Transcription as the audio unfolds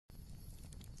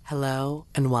Hello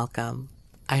and welcome.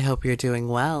 I hope you're doing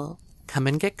well. Come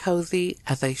and get cozy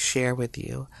as I share with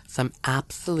you some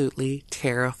absolutely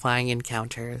terrifying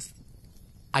encounters.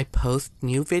 I post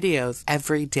new videos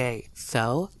every day,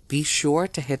 so be sure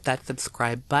to hit that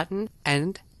subscribe button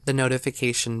and the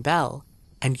notification bell,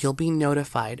 and you'll be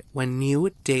notified when new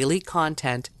daily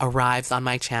content arrives on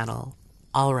my channel.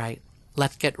 Alright,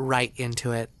 let's get right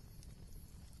into it.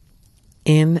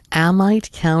 In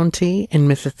Amite County in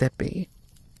Mississippi,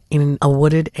 in a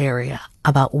wooded area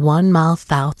about 1 mile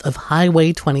south of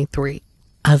Highway 23.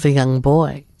 As a young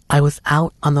boy, I was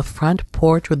out on the front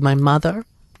porch with my mother,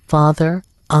 father,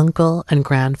 uncle, and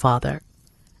grandfather.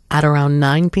 At around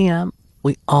 9 p.m.,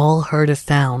 we all heard a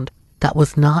sound that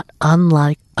was not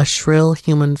unlike a shrill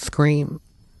human scream.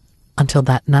 Until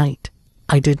that night,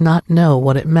 I did not know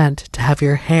what it meant to have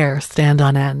your hair stand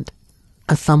on end.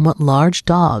 A somewhat large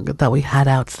dog that we had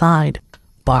outside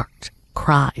barked,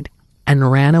 cried, and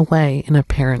ran away in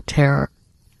apparent terror.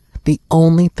 The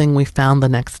only thing we found the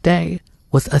next day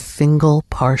was a single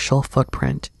partial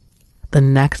footprint. The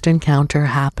next encounter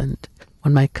happened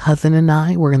when my cousin and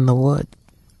I were in the woods,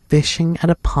 fishing at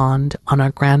a pond on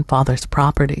our grandfather's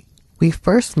property. We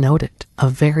first noted a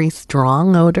very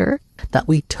strong odor that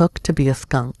we took to be a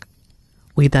skunk.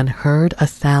 We then heard a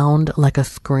sound like a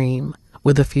scream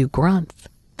with a few grunts,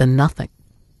 then nothing.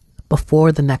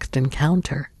 Before the next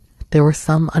encounter, there were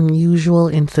some unusual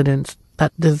incidents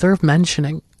that deserve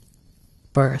mentioning.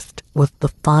 First was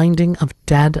the finding of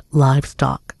dead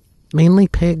livestock, mainly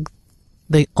pigs.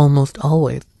 They almost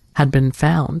always had been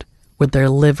found with their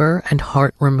liver and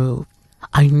heart removed.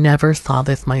 I never saw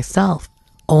this myself,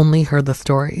 only heard the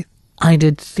stories. I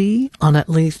did see, on at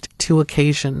least 2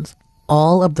 occasions,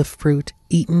 all of the fruit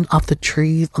eaten off the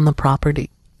trees on the property.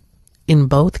 In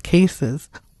both cases,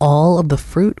 all of the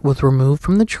fruit was removed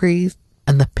from the trees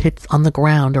and the pits on the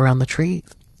ground around the trees.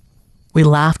 We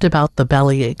laughed about the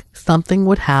bellyache something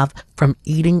would have from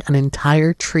eating an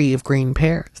entire tree of green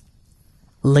pears.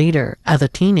 Later, as a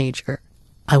teenager,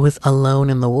 I was alone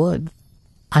in the woods.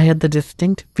 I had the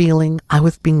distinct feeling I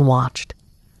was being watched.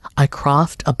 I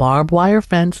crossed a barbed wire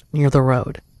fence near the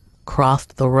road,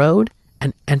 crossed the road,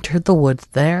 and entered the woods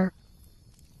there.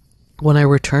 When I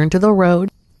returned to the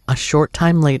road, a short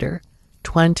time later,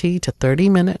 20 to 30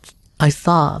 minutes, I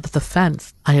saw that the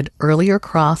fence I had earlier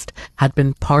crossed had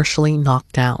been partially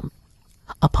knocked down.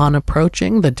 Upon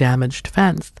approaching the damaged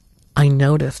fence, I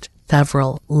noticed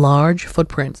several large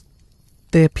footprints.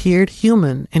 They appeared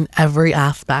human in every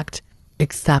aspect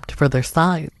except for their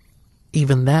size.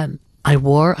 Even then, I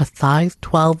wore a size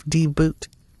 12D boot.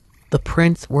 The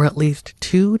prints were at least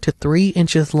 2 to 3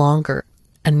 inches longer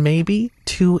and maybe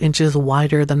 2 inches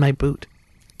wider than my boot.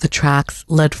 The tracks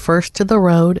led first to the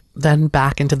road, then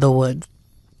back into the woods.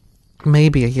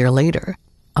 Maybe a year later,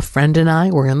 a friend and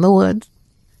I were in the woods.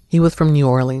 He was from New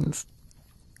Orleans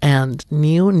and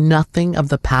knew nothing of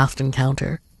the past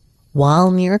encounter. While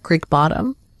near a creek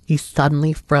bottom, he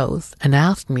suddenly froze and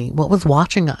asked me what was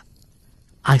watching us.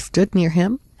 I stood near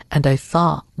him and I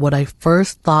saw what I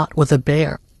first thought was a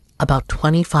bear about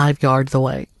 25 yards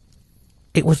away.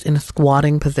 It was in a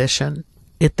squatting position.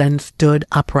 It then stood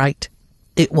upright.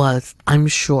 It was, I'm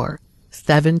sure,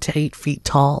 7 to 8 feet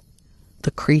tall.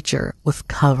 The creature was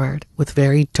covered with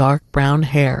very dark brown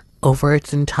hair over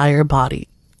its entire body,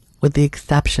 with the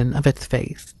exception of its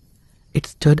face. It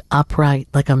stood upright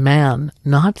like a man,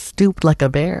 not stooped like a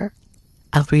bear.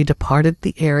 As we departed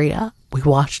the area, we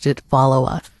watched it follow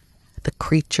us. The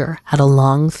creature had a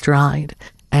long stride,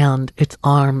 and its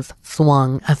arms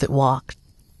swung as it walked.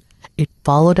 It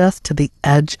followed us to the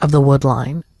edge of the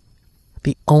woodline.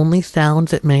 The only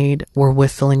sounds it made were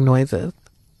whistling noises.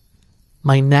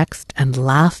 My next and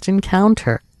last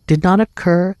encounter did not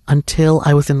occur until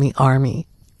I was in the army.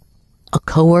 A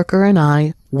coworker and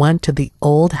I went to the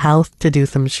old house to do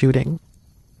some shooting.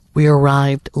 We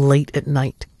arrived late at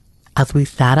night. As we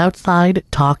sat outside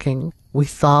talking, we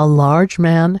saw a large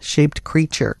man-shaped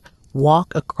creature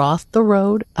walk across the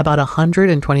road about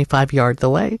 125 yards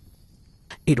away.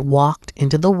 It walked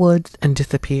into the woods and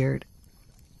disappeared.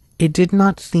 It did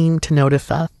not seem to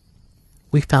notice us.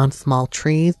 We found small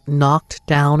trees knocked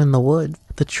down in the woods.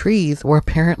 The trees were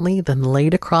apparently then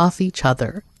laid across each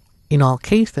other. In all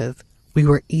cases, we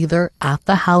were either at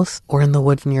the house or in the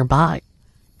woods nearby,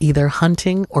 either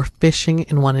hunting or fishing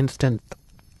in one instance.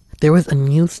 There was a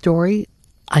news story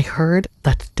I heard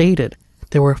that stated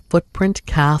there were footprint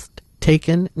casts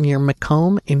taken near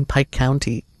Macomb in Pike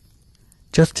County,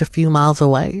 just a few miles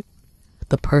away.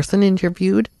 The person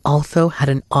interviewed also had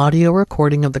an audio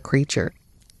recording of the creature.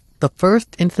 The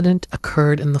first incident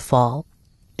occurred in the fall.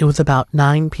 It was about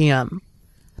 9 p.m.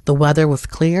 The weather was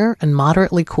clear and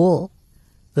moderately cool.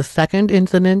 The second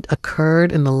incident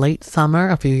occurred in the late summer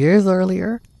a few years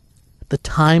earlier. The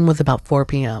time was about 4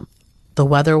 p.m. The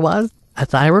weather was,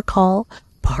 as I recall,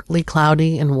 partly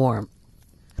cloudy and warm.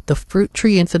 The fruit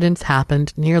tree incidents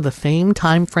happened near the same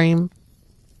time frame.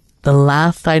 The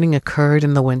last sighting occurred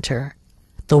in the winter.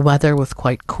 The weather was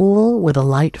quite cool with a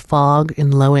light fog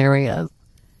in low areas.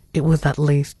 It was at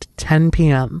least 10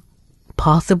 p.m.,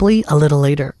 possibly a little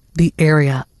later. The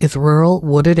area is rural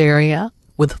wooded area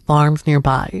with farms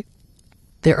nearby.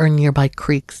 There are nearby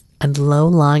creeks and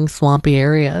low-lying swampy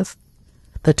areas.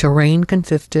 The terrain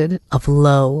consisted of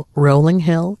low, rolling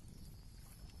hills.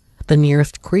 The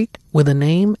nearest creek with a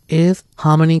name is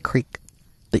Hominy Creek.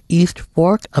 The east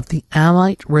fork of the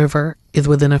Amite River is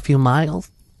within a few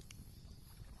miles.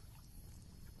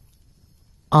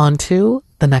 On to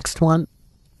the next one.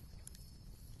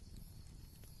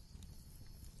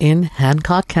 In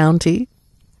Hancock County,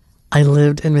 I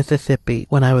lived in Mississippi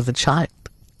when I was a child.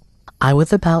 I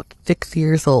was about 6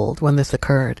 years old when this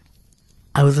occurred.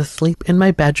 I was asleep in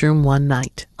my bedroom one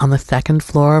night on the second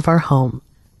floor of our home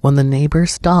when the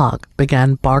neighbor's dog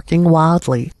began barking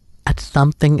wildly at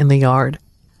something in the yard.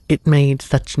 It made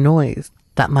such noise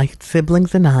that my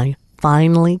siblings and I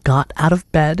finally got out of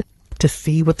bed to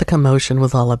see what the commotion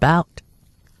was all about.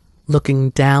 Looking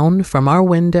down from our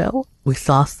window, we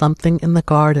saw something in the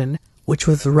garden which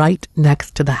was right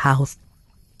next to the house.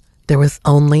 There was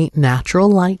only natural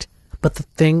light, but the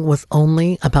thing was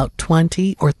only about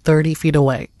 20 or 30 feet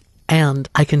away, and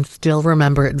I can still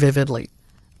remember it vividly.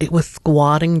 It was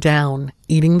squatting down,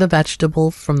 eating the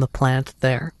vegetables from the plants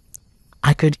there.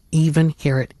 I could even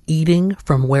hear it eating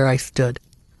from where I stood.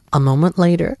 A moment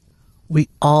later, we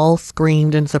all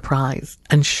screamed in surprise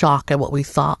and shock at what we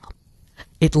saw.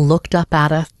 It looked up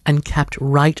at us and kept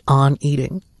right on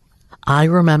eating. I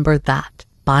remember that,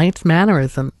 by its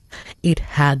mannerism, it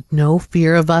had no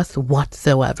fear of us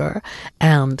whatsoever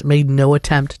and made no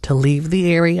attempt to leave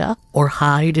the area or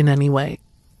hide in any way.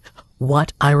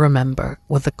 What I remember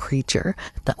was a creature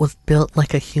that was built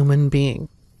like a human being.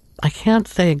 I can't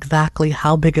say exactly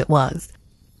how big it was,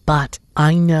 but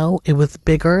I know it was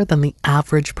bigger than the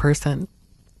average person.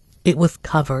 It was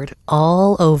covered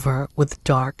all over with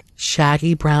dark,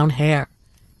 shaggy brown hair,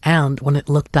 and when it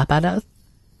looked up at us,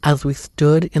 as we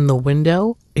stood in the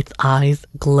window, its eyes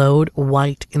glowed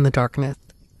white in the darkness.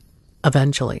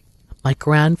 Eventually, my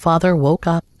grandfather woke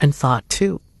up and saw it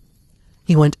too.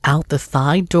 He went out the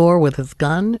side door with his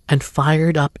gun and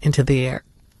fired up into the air.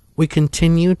 We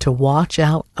continued to watch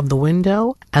out of the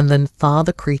window and then saw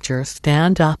the creature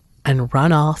stand up and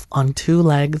run off on 2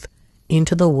 legs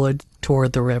into the woods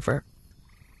toward the river.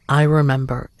 I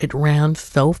remember it ran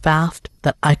so fast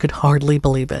that I could hardly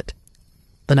believe it.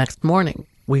 The next morning,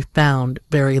 we found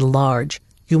very large,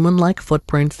 human-like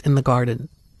footprints in the garden.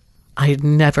 I had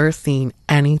never seen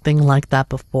anything like that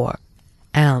before,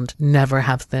 and never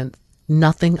have since.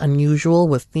 Nothing unusual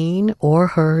was seen or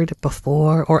heard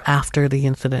before or after the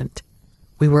incident.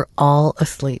 We were all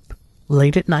asleep,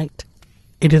 late at night.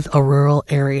 It is a rural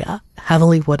area,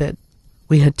 heavily wooded.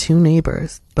 We had 2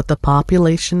 neighbors, but the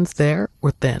populations there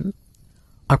were thin.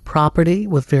 Our property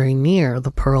was very near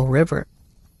the Pearl River.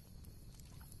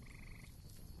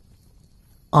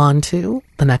 On to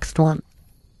the next one.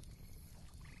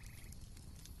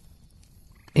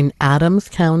 In Adams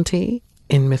County,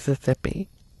 in Mississippi,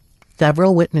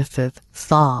 several witnesses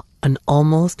saw an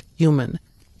almost human,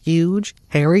 huge,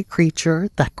 hairy creature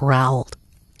that growled,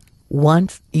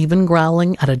 once even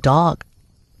growling at a dog.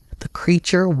 The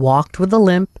creature walked with a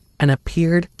limp and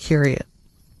appeared curious.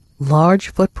 Large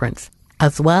footprints,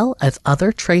 as well as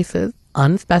other traces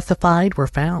unspecified, were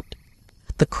found.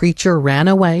 The creature ran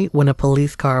away when a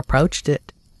police car approached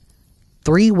it.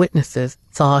 3 witnesses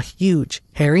saw a huge,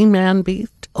 hairy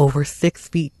man-beast over 6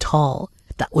 feet tall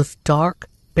that was dark,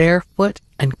 barefoot,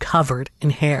 and covered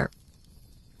in hair.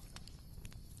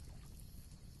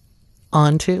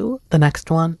 On to the next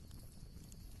one.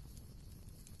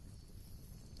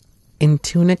 In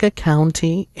Tunica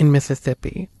County in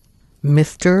Mississippi,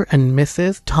 Mr. and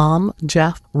Mrs. Tom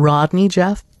Jeff Rodney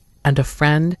Jeff and a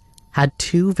friend had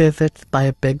 2 visits by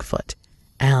a Bigfoot,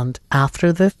 and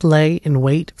after this lay in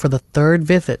wait for the 3rd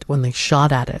visit when they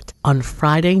shot at it. On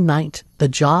Friday night, the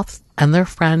Joffs and their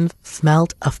friends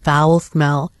smelt a foul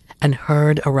smell and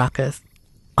heard a ruckus.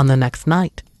 On the next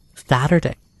night,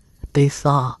 Saturday, they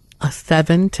saw a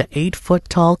 7 to 8 foot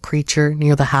tall creature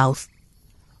near the house.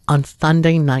 On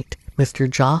Sunday night, Mr.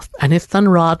 Joff and his son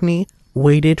Rodney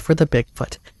waited for the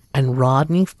Bigfoot, and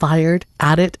Rodney fired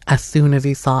at it as soon as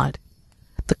he saw it.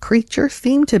 The creature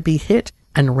seemed to be hit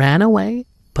and ran away,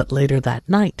 But later that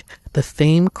night, the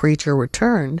same creature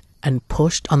returned and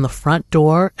pushed on the front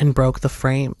door and broke the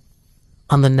frame.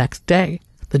 On the next day,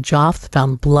 the Joffs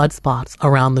found blood spots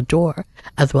around the door,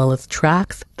 as well as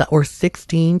tracks that were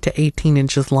 16 to 18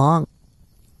 inches long.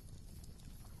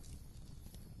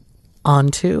 On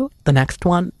to the next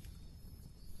one.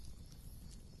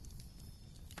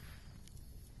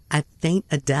 At St.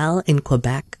 Adèle in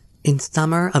Quebec, in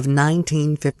summer of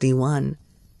 1951,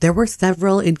 there were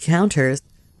several encounters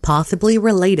possibly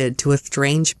related to a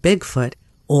strange Bigfoot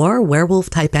or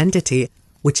werewolf-type entity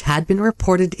which had been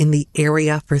reported in the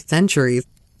area for centuries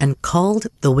and called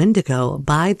the Wendigo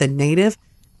by the native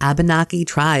Abenaki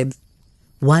tribes.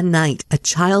 One night, a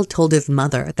child told his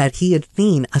mother that he had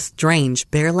seen a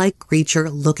strange bear-like creature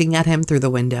looking at him through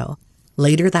the window.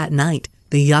 Later that night,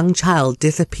 the young child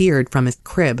disappeared from his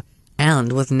crib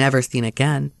and was never seen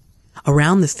again.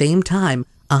 Around the same time,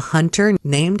 a hunter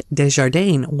named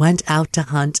Desjardins went out to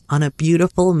hunt on a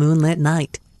beautiful moonlit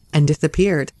night and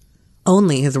disappeared.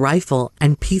 Only his rifle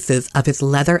and pieces of his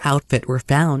leather outfit were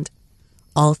found.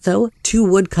 Also, 2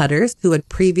 woodcutters who had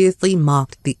previously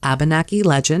mocked the Abenaki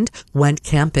legend went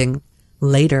camping.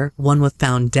 Later, one was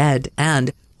found dead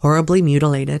and horribly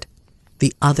mutilated.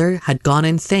 The other had gone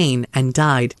insane and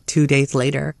died 2 days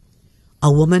later.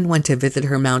 A woman went to visit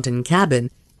her mountain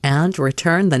cabin and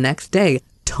returned the next day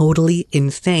totally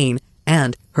insane,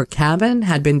 and her cabin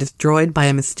had been destroyed by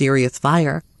a mysterious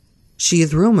fire. She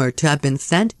is rumored to have been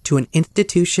sent to an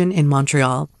institution in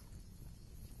Montreal.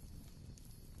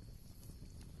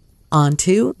 On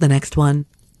to the next one.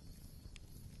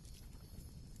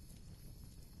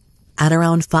 At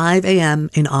around 5 a.m.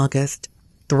 in August,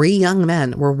 3 young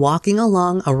men were walking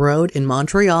along a road in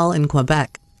Montreal in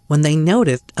Quebec when they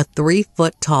noticed a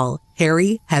 3-foot-tall,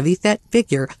 hairy, heavy-set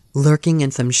figure lurking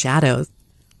in some shadows.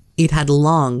 It had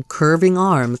long, curving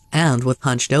arms and was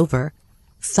hunched over.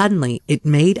 Suddenly, it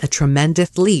made a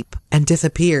tremendous leap and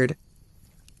disappeared.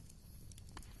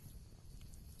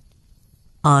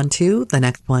 On to the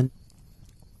next one.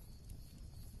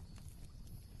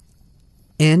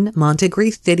 In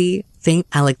Montégrès City, St.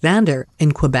 Alexander,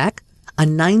 in Quebec, a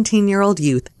 19-year-old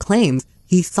youth claims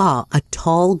he saw a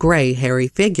tall, gray, hairy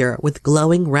figure with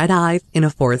glowing red eyes in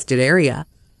a forested area.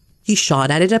 He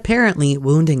shot at it, apparently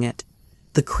wounding it.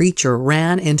 The creature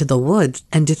ran into the woods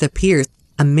and disappeared,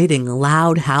 emitting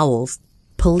loud howls.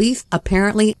 Police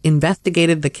apparently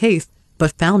investigated the case,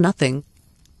 but found nothing.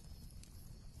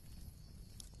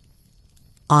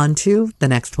 On to the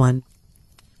next one.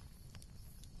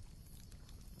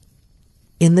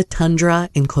 In the tundra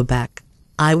in Quebec,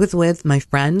 I was with my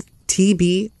friends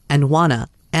TB and Juana,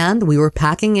 and we were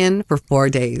packing in for 4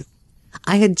 days.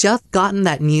 I had just gotten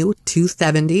that new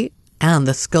 270, and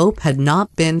the scope had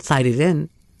not been sighted in.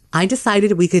 I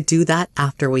decided we could do that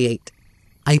after we ate.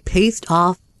 I paced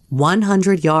off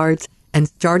 100 yards and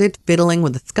started fiddling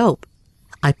with the scope.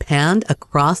 I panned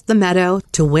across the meadow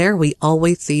to where we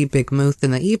always see big moose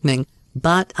in the evening,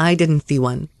 but I didn't see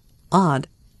one. Odd.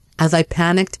 As I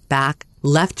panicked back,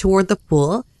 left toward the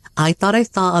pool, I thought I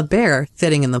saw a bear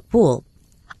sitting in the pool.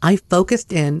 I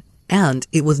focused in, and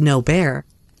it was no bear.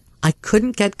 I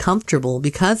couldn't get comfortable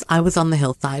because I was on the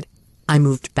hillside. I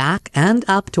moved back and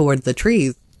up toward the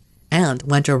trees, and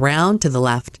went around to the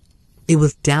left. It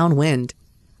was downwind.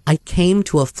 I came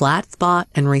to a flat spot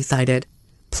and recited.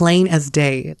 Plain as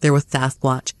day, there was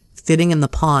Sasquatch sitting in the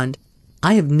pond.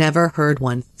 I have never heard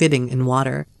one sitting in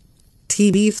water.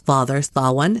 TB's father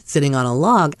saw one sitting on a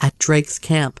log at Drake's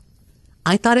camp.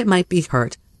 I thought it might be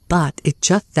hurt, but it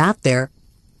just sat there.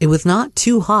 It was not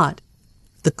too hot.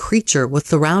 The creature was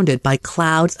surrounded by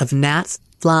clouds of gnats,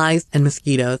 flies, and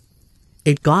mosquitoes.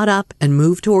 It got up and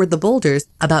moved toward the boulders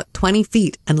about 20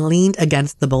 feet and leaned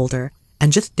against the boulder,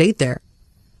 and just stayed there.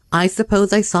 I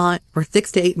suppose I saw it for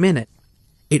 6 to 8 minutes.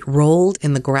 It rolled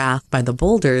in the grass by the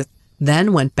boulders,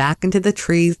 then went back into the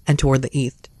trees and toward the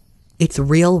east. It's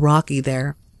real rocky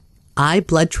there. I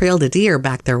blood-trailed a deer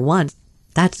back there once.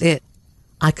 That's it.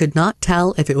 I could not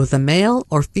tell if it was a male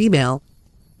or female.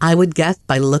 I would guess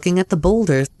by looking at the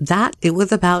boulders that it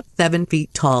was about 7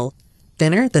 feet tall,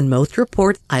 thinner than most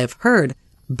reports I have heard,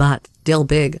 but still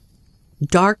big.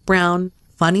 Dark brown,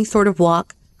 funny sort of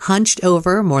walk, hunched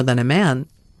over more than a man.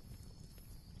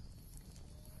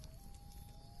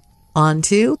 On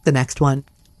to the next one.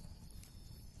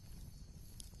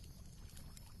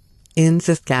 In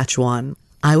Saskatchewan,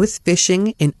 I was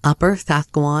fishing in Upper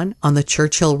Saskatchewan on the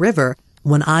Churchill River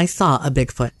when I saw a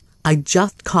Bigfoot. I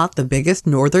just caught the biggest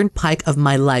northern pike of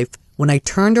my life when I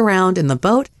turned around in the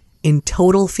boat in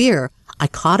total fear. I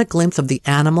caught a glimpse of the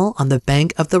animal on the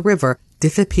bank of the river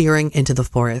disappearing into the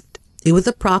forest. It was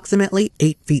approximately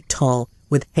 8 feet tall,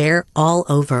 with hair all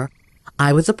over.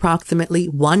 I was approximately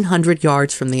 100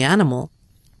 yards from the animal.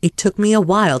 It took me a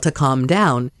while to calm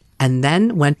down and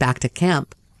then went back to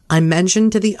camp. I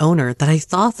mentioned to the owner that I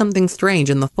saw something strange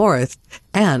in the forest,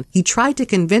 and he tried to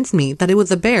convince me that it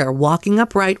was a bear walking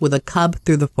upright with a cub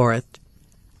through the forest.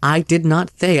 I did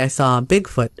not say I saw a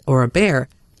Bigfoot or a bear,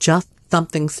 just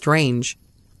something strange.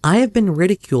 I have been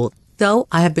ridiculed, so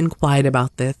I have been quiet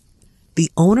about this.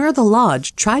 The owner of the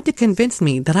lodge tried to convince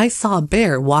me that I saw a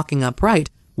bear walking upright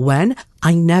when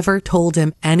I never told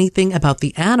him anything about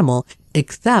the animal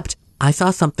except I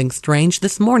saw something strange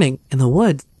this morning in the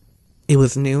woods. It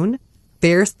was noon,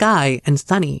 fair sky, and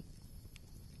sunny.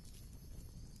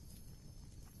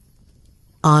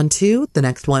 On to the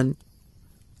next one.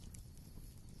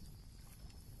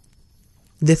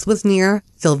 This was near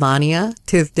Sylvania,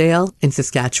 Tisdale, in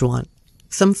Saskatchewan.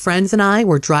 Some friends and I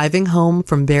were driving home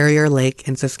from Barrier Lake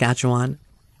in Saskatchewan.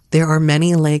 There are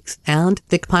many lakes and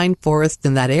thick pine forests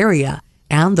in that area,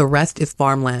 and the rest is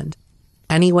farmland.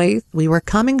 Anyways, we were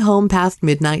coming home past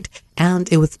midnight, and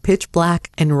it was pitch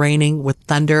black and raining with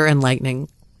thunder and lightning.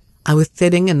 I was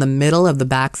sitting in the middle of the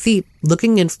back seat,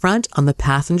 looking in front on the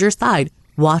passenger side,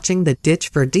 watching the ditch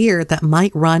for deer that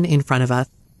might run in front of us.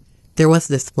 There was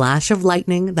this flash of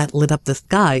lightning that lit up the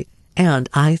sky, and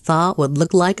I saw what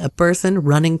looked like a person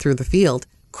running through the field,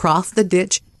 cross the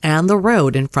ditch and the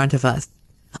road in front of us,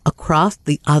 across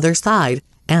the other side,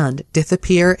 and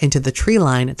disappear into the tree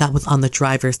line that was on the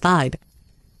driver's side.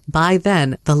 By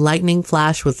then, the lightning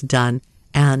flash was done,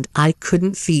 and I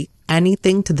couldn't see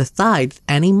anything to the sides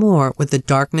anymore with the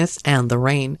darkness and the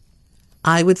rain.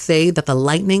 I would say that the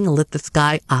lightning lit the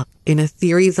sky up in a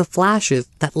series of flashes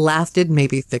that lasted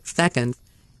maybe 6 seconds.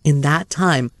 In that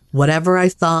time, whatever I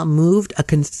saw moved a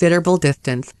considerable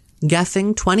distance,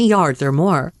 guessing 20 yards or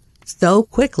more, so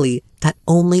quickly that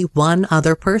only one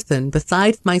other person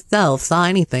besides myself saw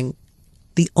anything.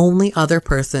 The only other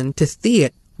person to see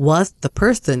it was the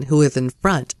person who was in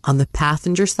front on the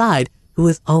passenger side, who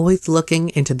was always looking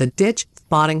into the ditch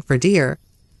spotting for deer.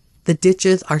 The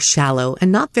ditches are shallow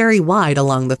and not very wide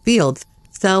along the fields,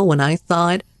 so when I saw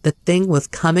it, the thing was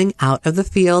coming out of the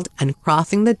field and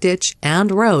crossing the ditch and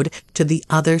road to the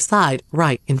other side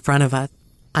right in front of us.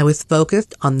 I was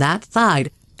focused on that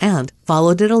side and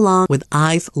followed it along with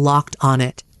eyes locked on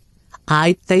it.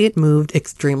 I'd say it moved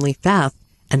extremely fast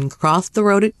and crossed the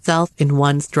road itself in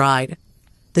one stride.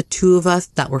 The two of us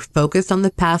that were focused on the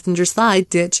passenger side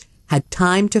ditch had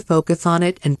time to focus on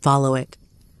it and follow it.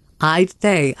 I'd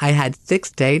say I had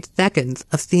 6 to 8 seconds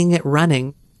of seeing it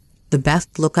running. The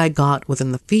best look I got was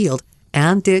in the field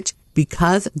and ditch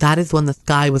because that is when the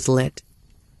sky was lit.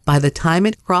 By the time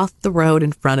it crossed the road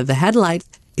in front of the headlights,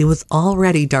 it was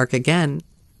already dark again.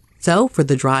 So for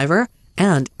the driver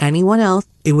and anyone else,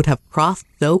 it would have crossed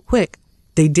so quick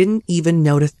they didn't even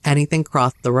notice anything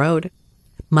cross the road.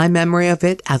 My memory of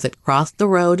it as it crossed the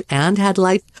road and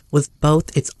headlights was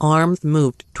both its arms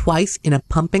moved twice in a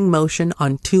pumping motion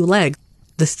on 2 legs,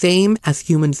 the same as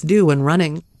humans do when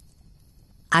running.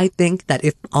 I think that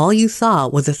if all you saw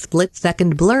was a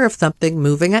split-second blur of something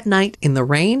moving at night in the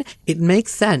rain, it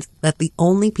makes sense that the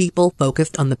only people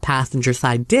focused on the passenger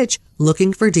side ditch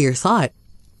looking for deer saw it.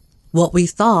 What we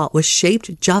saw was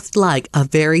shaped just like a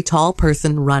very tall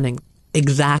person running.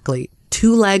 Exactly.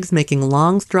 2 legs making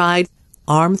long strides,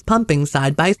 arms pumping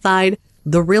side by side.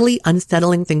 The really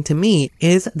unsettling thing to me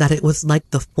is that it was like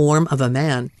the form of a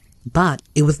man, but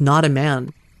it was not a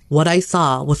man. What I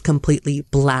saw was completely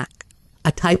black,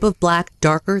 a type of black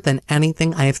darker than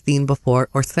anything I have seen before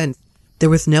or since. There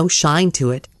was no shine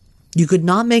to it. You could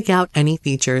not make out any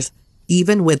features,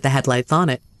 even with the headlights on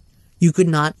it. You could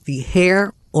not see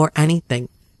hair or anything,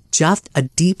 just a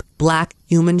deep black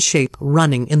human shape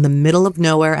running in the middle of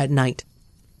nowhere at night.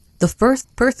 The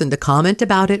first person to comment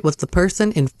about it was the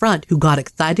person in front who got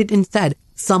excited and said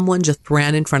someone just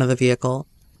ran in front of the vehicle.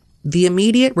 The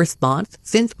immediate response,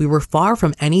 since we were far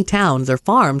from any towns or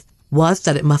farms, was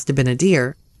that it must have been a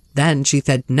deer. Then she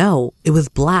said no, it was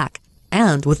black,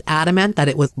 and was adamant that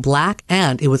it was black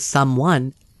and it was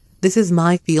someone. This is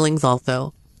my feelings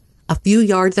also. A few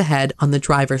yards ahead on the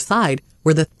driver's side,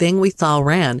 where the thing we saw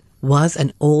ran, was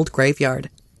an old graveyard.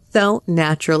 So,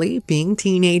 naturally, being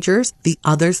teenagers, the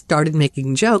others started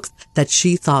making jokes that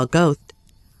she saw a ghost.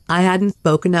 I hadn't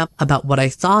spoken up about what I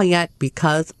saw yet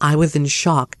because I was in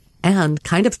shock and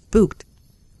kind of spooked.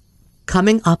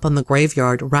 Coming up on the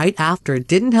graveyard right after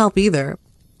didn't help either.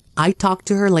 I talked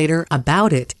to her later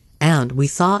about it, and we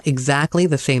saw exactly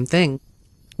the same thing.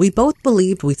 We both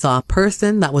believed we saw a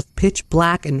person that was pitch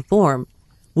black in form.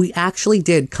 We actually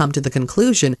did come to the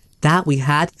conclusion that we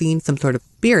had seen some sort of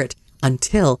spirit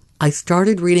until I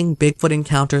started reading Bigfoot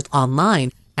encounters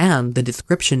online and the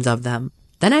descriptions of them.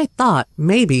 Then I thought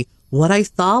maybe what I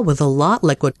saw was a lot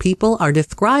like what people are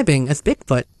describing as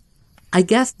Bigfoot. I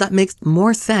guess that makes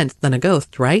more sense than a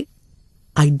ghost, right?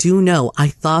 I do know I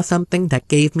saw something that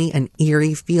gave me an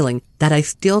eerie feeling that I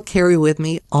still carry with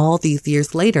me all these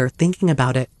years later thinking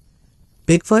about it.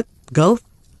 Bigfoot, ghost,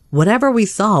 whatever we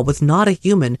saw was not a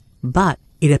human, but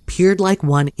it appeared like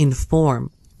one in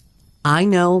form. I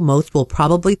know most will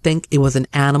probably think it was an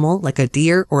animal like a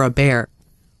deer or a bear.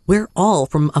 We're all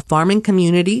from a farming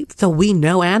community, so we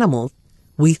know animals.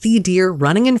 We see deer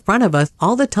running in front of us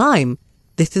all the time.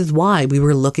 This is why we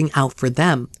were looking out for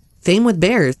them. Same with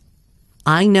bears.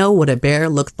 I know what a bear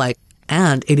looks like,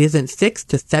 and it isn't 6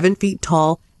 to 7 feet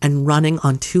tall and running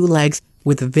on 2 legs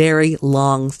with very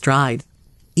long strides.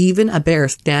 Even a bear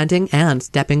standing and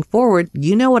stepping forward,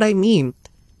 you know what I mean.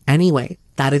 Anyway,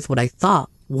 that is what I saw,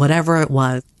 whatever it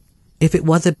was. If it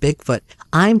was a Bigfoot,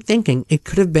 I'm thinking it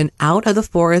could have been out of the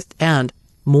forest and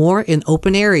more in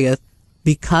open areas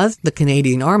because the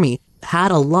Canadian Army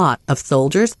had a lot of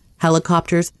soldiers,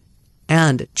 helicopters,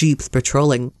 and jeeps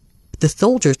patrolling. The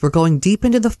soldiers were going deep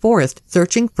into the forest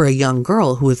searching for a young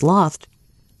girl who was lost.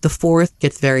 The forest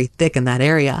gets very thick in that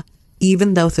area,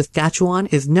 even though Saskatchewan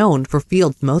is known for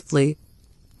fields mostly.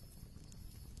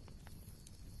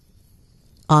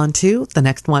 On to the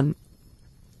next one.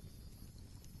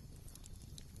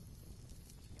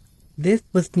 This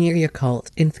was near Yakult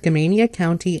in Skamania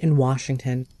County in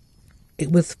Washington.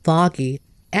 It was foggy,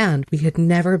 and we had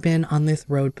never been on this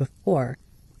road before,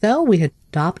 so we had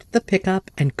stopped the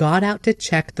pickup and got out to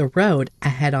check the road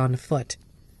ahead on foot.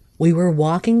 We were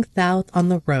walking south on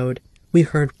the road. We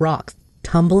heard rocks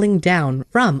tumbling down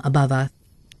from above us.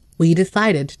 We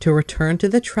decided to return to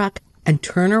the truck and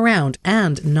turn around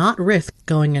and not risk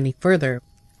going any further.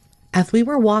 As we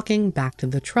were walking back to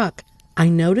the truck, I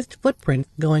noticed footprints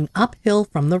going uphill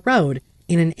from the road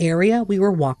in an area we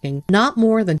were walking not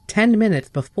more than 10 minutes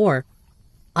before.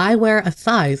 I wear a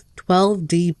size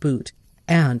 12D boot,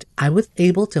 and I was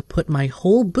able to put my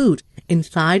whole boot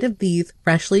inside of these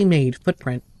freshly made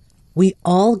footprints. We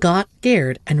all got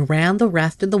scared and ran the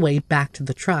rest of the way back to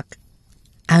the truck.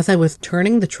 As I was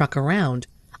turning the truck around,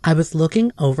 I was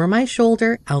looking over my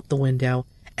shoulder out the window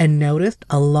and noticed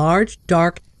a large,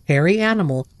 dark, hairy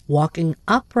animal walking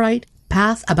upright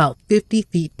past about 50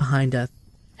 feet behind us.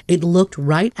 It looked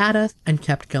right at us and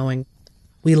kept going.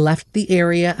 We left the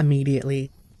area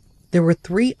immediately. There were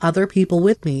 3 other people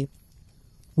with me.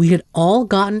 We had all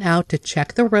gotten out to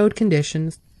check the road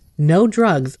conditions. No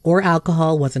drugs or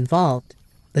alcohol was involved.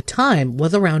 The time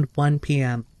was around 1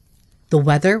 p.m. The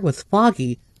weather was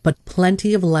foggy, but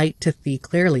plenty of light to see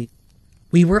clearly.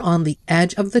 We were on the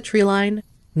edge of the tree line.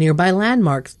 Nearby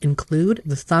landmarks include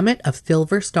the summit of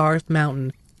Silver Stars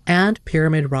Mountain and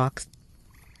Pyramid Rocks.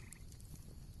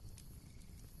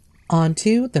 On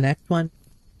to the next one.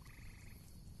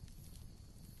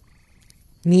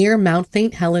 Near Mount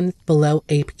St. Helens below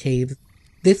Ape Caves.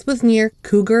 This was near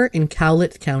Cougar in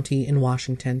Cowlitz County in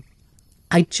Washington.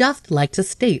 I'd just like to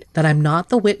state that I'm not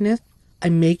the witness.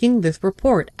 I'm making this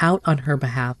report out on her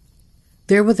behalf.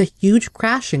 There was a huge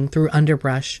crashing through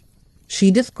underbrush.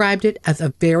 She described it as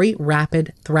a very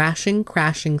rapid thrashing,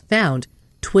 crashing sound,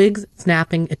 twigs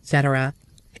snapping, etc.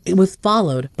 It was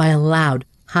followed by a loud,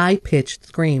 high-pitched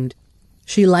scream.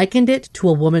 She likened it to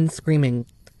a woman screaming.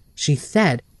 She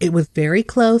said it was very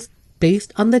close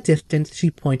based on the distance she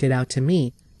pointed out to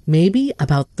me, maybe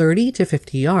about 30 to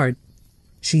 50 yards.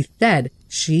 She said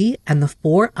she and the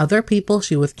 4 other people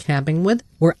she was camping with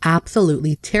were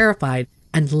absolutely terrified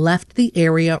and left the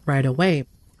area right away.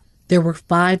 There were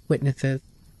 5 witnesses.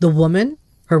 The woman,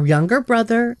 her younger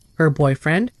brother, her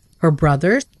boyfriend, her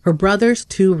brother's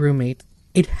 2 roommates.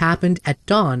 It happened at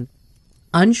dawn.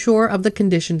 Unsure of the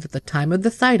conditions at the time of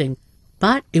the sighting,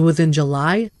 but it was in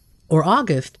July or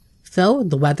August, so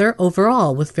the weather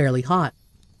overall was fairly hot.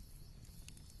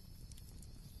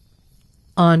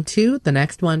 On to the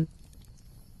next one.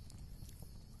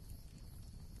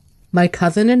 My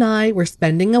cousin and I were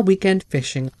spending a weekend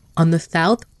fishing on the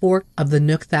South Fork of the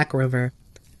Nooksack River.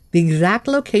 The exact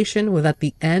location was at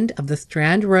the end of the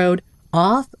Strand Road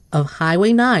off of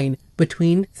Highway 9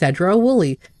 between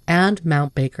Sedro-Woolley and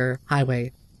Mount Baker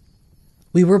Highway.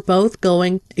 We were both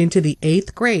going into the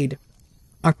 8th grade.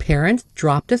 Our parents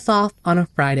dropped us off on a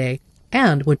Friday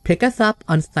and would pick us up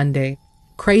on Sunday.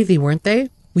 Crazy, weren't they?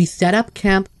 We set up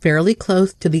camp fairly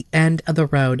close to the end of the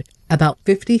road, about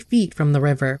 50 feet from the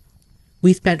river.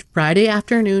 We spent Friday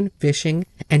afternoon fishing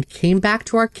and came back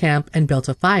to our camp and built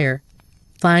a fire.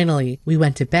 Finally, we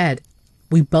went to bed.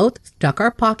 We both stuck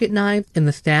our pocket knives in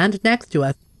the sand next to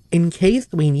us in case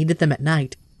we needed them at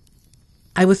night.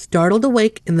 I was startled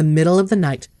awake in the middle of the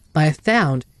night by a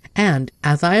sound, and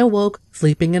as I awoke,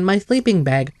 sleeping in my sleeping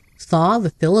bag, saw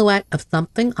the silhouette of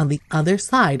something on the other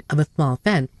side of a small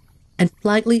fence and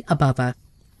slightly above us.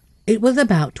 It was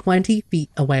about 20 feet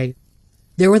away.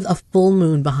 There was a full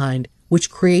moon behind, which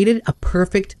created a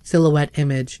perfect silhouette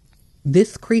image.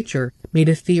 This creature made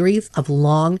a series of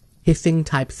long,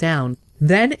 hissing-type sounds.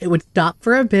 Then it would stop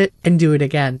for a bit and do it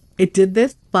again. It did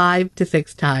this 5 to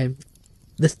 6 times.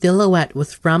 The silhouette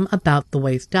was from about the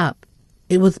waist up.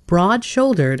 It was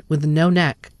broad-shouldered with no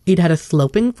neck. It had a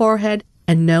sloping forehead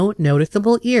and no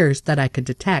noticeable ears that I could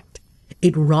detect.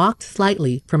 It rocked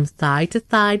slightly from side to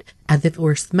side as if it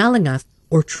were smelling us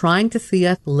or trying to see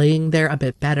us laying there a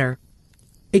bit better.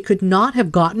 It could not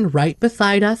have gotten right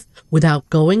beside us without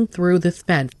going through this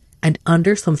fence and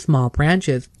under some small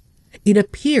branches. It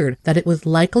appeared that it was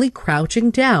likely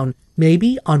crouching down,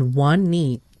 maybe on one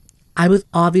knee. I was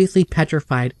obviously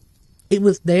petrified. It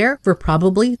was there for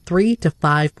probably 3 to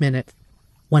 5 minutes.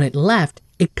 When it left,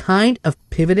 it kind of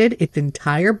pivoted its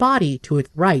entire body to its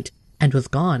right and was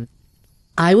gone.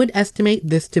 I would estimate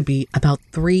this to be about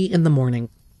 3 in the morning.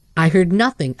 I heard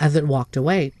nothing as it walked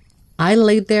away. I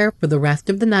laid there for the rest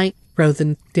of the night,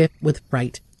 frozen stiff with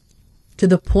fright, to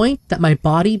the point that my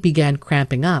body began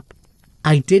cramping up.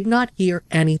 I did not hear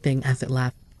anything as it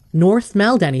left, nor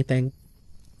smelled anything.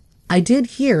 I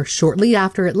did hear shortly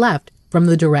after it left, from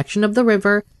the direction of the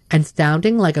river and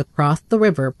sounding like across the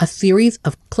river, a series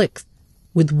of clicks,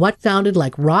 with what sounded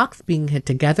like rocks being hit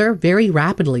together very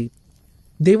rapidly.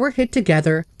 They were hit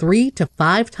together 3 to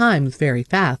 5 times very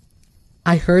fast.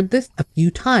 I heard this a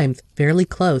few times fairly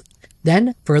close,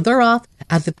 then further off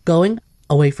as if going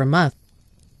away from us.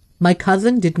 My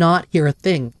cousin did not hear a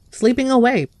thing, sleeping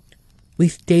away. We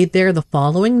stayed there the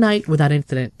following night without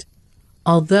incident,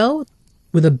 although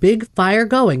with a big fire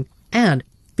going and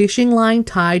fishing line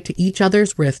tied to each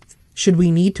other's wrists should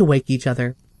we need to wake each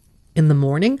other. In the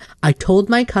morning, I told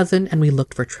my cousin and we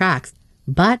looked for tracks,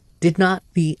 but did not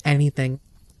see anything.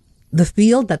 The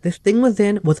field that this thing was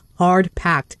in was hard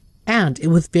packed, and it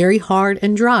was very hard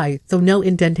and dry, so no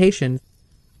indentations.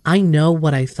 I know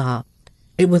what I saw.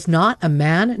 It was not a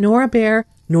man nor a bear,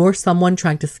 nor someone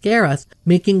trying to scare us,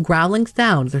 making growling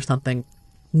sounds or something.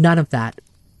 None of that.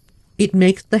 It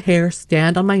makes the hair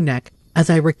stand on my neck as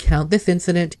I recount this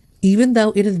incident, even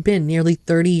though it has been nearly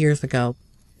 30 years ago.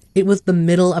 It was the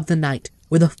middle of the night,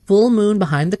 with a full moon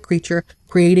behind the creature,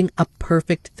 creating a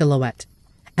perfect silhouette.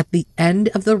 At the end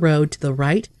of the road to the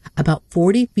right, about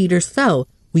 40 feet or so,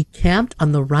 we camped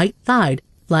on the right side,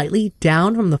 slightly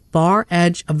down from the far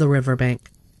edge of the riverbank.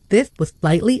 This was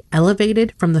slightly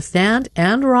elevated from the sand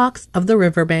and rocks of the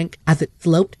riverbank as it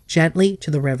sloped gently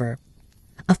to the river.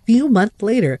 A few months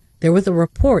later, there was a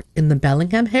report in the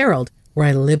Bellingham Herald, where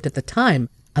I lived at the time,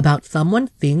 about someone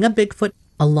seeing a Bigfoot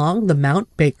along the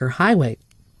Mount Baker Highway,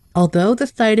 although the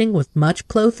sighting was much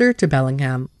closer to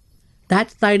Bellingham.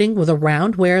 That sighting was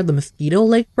around where the Mosquito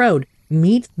Lake Road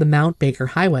meets the Mount Baker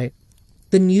Highway.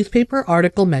 The newspaper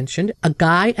article mentioned a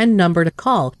guy and number to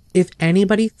call if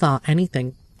anybody saw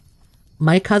anything.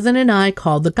 My cousin and I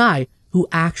called the guy, who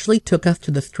actually took us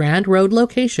to the Strand Road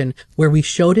location where we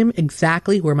showed him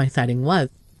exactly where my sighting was.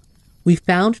 We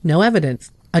found no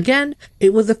evidence. Again,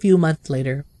 it was a few months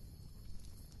later.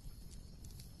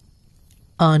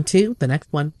 On to the next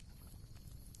one.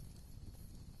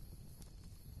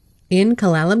 In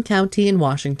Clallam County in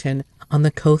Washington, on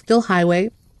the Coastal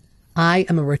Highway, I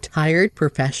am a retired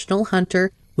professional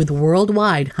hunter with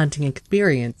worldwide hunting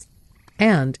experience,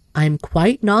 and I am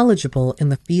quite knowledgeable in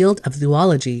the field of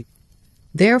zoology.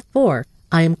 Therefore,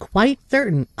 I am quite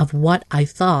certain of what I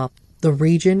saw. The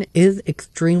region is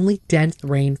extremely dense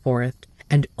rainforest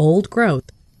and old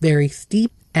growth, very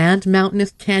steep and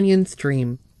mountainous canyon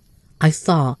stream. I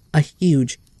saw a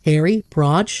huge, hairy,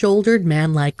 broad-shouldered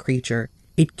man-like creature.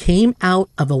 It came out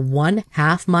of a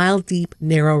 1/2 mile deep,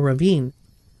 narrow ravine.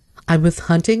 I was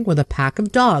hunting with a pack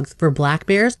of dogs for black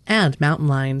bears and mountain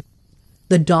lions.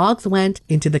 The dogs went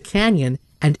into the canyon,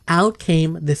 and out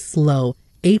came this slow,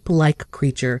 ape-like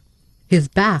creature. His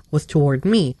back was toward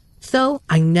me, so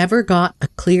I never got a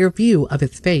clear view of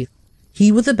his face.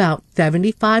 He was about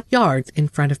 75 yards in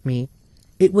front of me.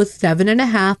 It was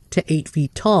 7.5 to 8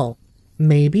 feet tall,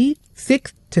 maybe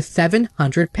 600 to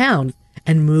 700 pounds,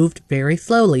 and moved very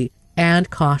slowly and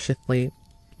cautiously.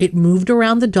 It moved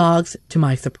around the dogs to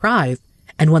my surprise,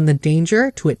 and when the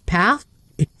danger to it passed,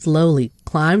 it slowly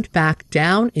climbed back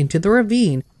down into the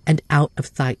ravine and out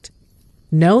of sight.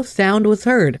 No sound was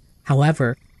heard,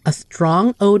 however. A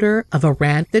strong odor of a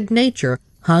rancid nature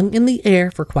hung in the air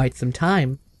for quite some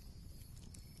time.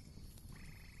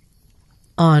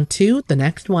 On to the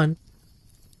next one.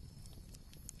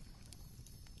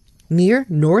 Near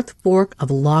North Fork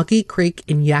of Loggy Creek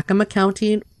in Yakima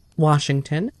County,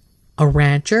 Washington, a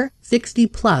rancher, 60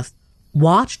 plus,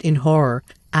 watched in horror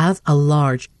as a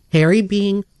large, hairy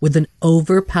being with an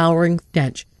overpowering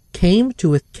stench came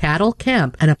to his cattle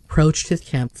camp and approached his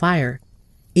campfire.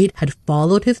 It had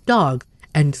followed his dogs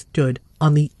and stood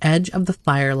on the edge of the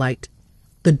firelight.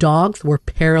 The dogs were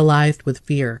paralyzed with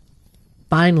fear.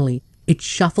 Finally, it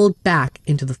shuffled back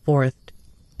into the forest.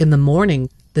 In the morning,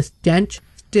 the stench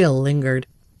still lingered.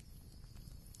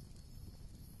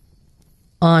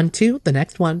 On to the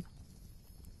next one.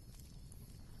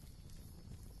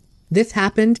 This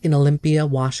happened in Olympia,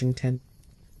 Washington.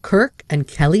 Kirk and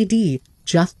Kelly D,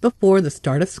 just before the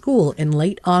start of school in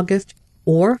late August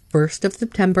or 1st of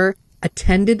September,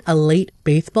 attended a late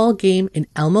baseball game in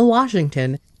Elma,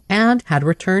 Washington, and had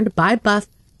returned by bus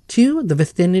to the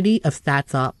vicinity of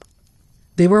Satsop.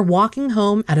 They were walking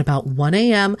home at about 1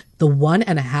 a.m., the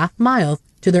 1.5 miles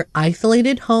to their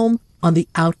isolated home on the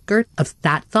outskirts of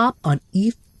Satsop on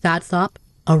East Satsop,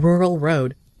 a rural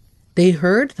road. They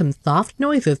heard some soft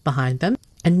noises behind them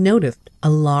and noticed a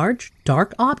large,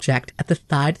 dark object at the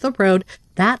side of the road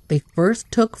that they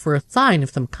first took for a sign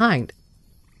of some kind.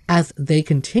 As they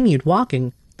continued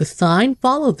walking, the sign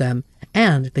followed them,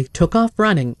 and they took off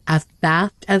running as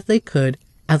fast as they could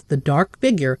as the dark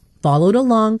figure followed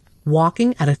along,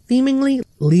 walking at a seemingly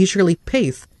leisurely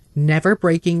pace, never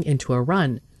breaking into a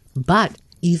run, but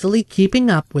easily keeping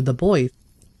up with the boys.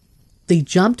 They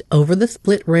jumped over the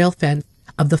split rail fence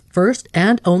of the first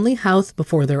and only house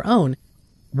before their own,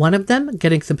 one of them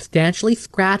getting substantially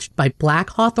scratched by black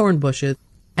hawthorn bushes,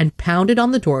 and pounded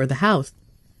on the door of the house.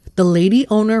 The lady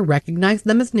owner recognized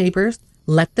them as neighbors,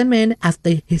 let them in as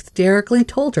they hysterically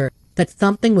told her that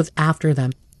something was after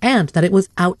them, and that it was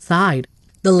outside.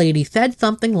 The lady said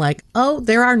something like, "Oh,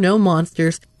 there are no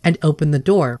monsters," and opened the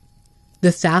door.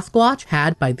 The Sasquatch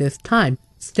had, by this time,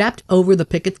 stepped over the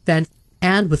picket fence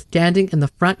and was standing in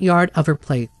the front yard of her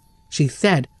place. She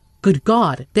said, "Good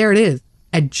God, there it is,"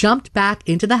 and jumped back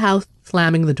into the house,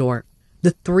 slamming the door.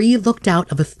 The three looked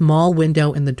out of a small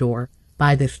window in the door.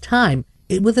 By this time,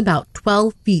 it was about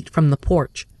 12 feet from the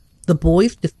porch. The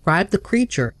boys described the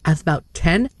creature as about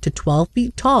 10 to 12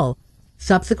 feet tall,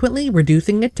 subsequently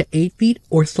reducing it to 8 feet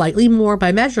or slightly more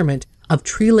by measurement of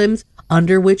tree limbs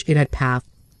under which it had passed.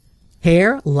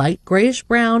 Hair light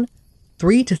grayish-brown,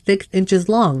 3 to 6 inches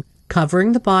long,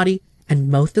 covering the body, and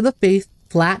most of the face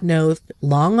flat-nosed,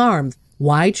 long arms,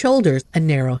 wide shoulders, and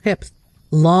narrow hips.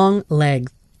 Long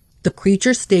legs. The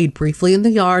creature stayed briefly in the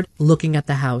yard, looking at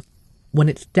the house. When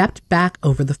it stepped back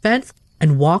over the fence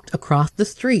and walked across the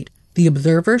street, the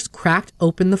observers cracked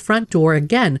open the front door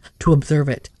again to observe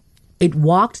it. It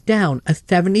walked down a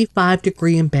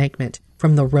 75-degree embankment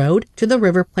from the road to the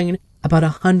river plain about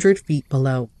 100 feet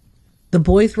below. The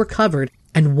boys recovered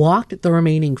and walked the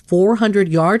remaining 400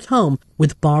 yards home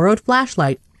with borrowed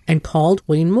flashlight and called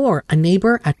Wayne Moore, a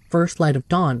neighbor, at first light of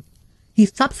dawn. He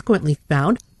subsequently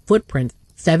found footprints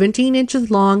 17 inches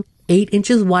long, 8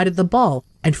 inches wide at the ball,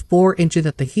 and 4 inches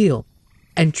at the heel,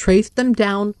 and traced them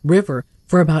down river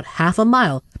for about half a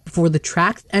mile before the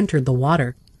tracks entered the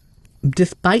water.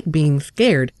 Despite being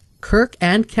scared, Kirk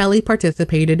and Kelly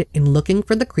participated in looking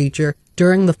for the creature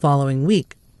during the following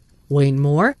week. Wayne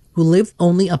Moore, who lives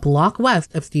only a block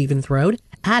west of Stevens Road,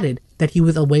 added that he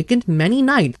was awakened many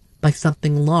nights by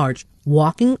something large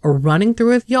walking or running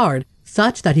through his yard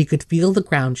such that he could feel the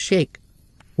ground shake.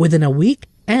 Within a week,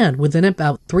 and within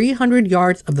about 300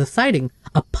 yards of the sighting,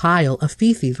 a pile of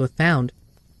feces was found.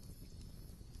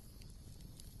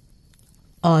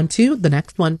 On to the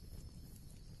next one.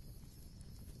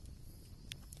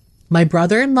 My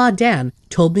brother-in-law Dan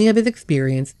told me of his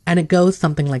experience, and it goes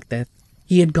something like this.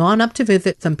 He had gone up to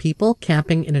visit some people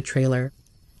camping in a trailer.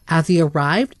 As he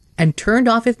arrived and turned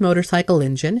off his motorcycle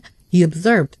engine, he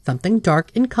observed something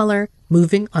dark in color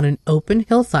moving on an open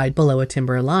hillside below a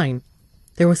timber line.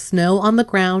 There was snow on the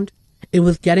ground, it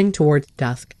was getting towards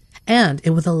dusk, and it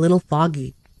was a little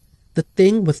foggy. The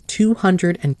thing was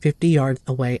 250 yards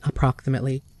away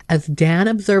approximately. As Dan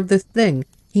observed this thing,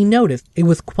 he noticed it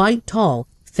was quite tall,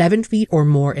 7 feet or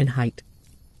more in height.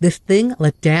 This thing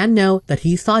let Dan know that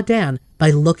he saw Dan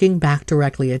by looking back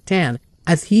directly at Dan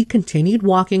as he continued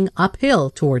walking uphill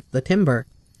towards the timber.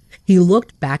 He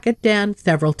looked back at Dan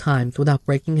several times without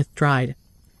breaking his stride.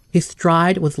 His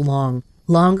stride was long,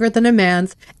 longer than a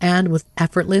man's, and was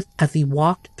effortless as he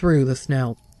walked through the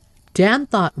snow. Dan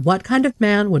thought, what kind of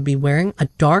man would be wearing a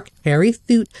dark, hairy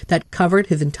suit that covered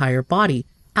his entire body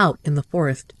out in the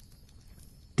forest?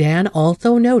 Dan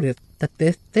also noticed that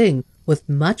this thing was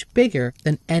much bigger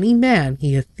than any man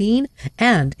he had seen,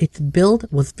 and its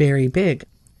build was very big.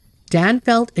 Dan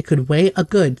felt it could weigh a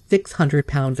good 600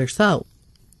 pounds or so.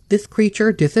 This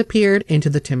creature disappeared into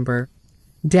the timber.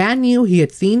 Dan knew he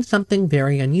had seen something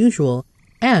very unusual,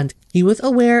 and he was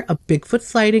aware of Bigfoot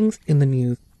sightings in the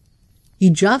news. He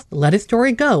just let his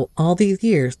story go all these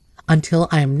years until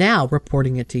I am now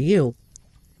reporting it to you.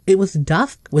 It was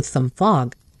dusk with some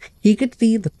fog. He could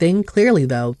see the thing clearly,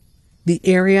 though. The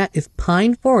area is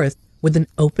pine forest with an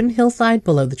open hillside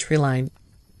below the tree line.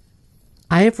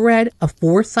 I have read of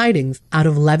 4 sightings out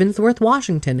of Leavenworth,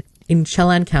 Washington, in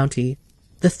Chelan County.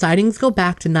 The sightings go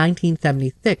back to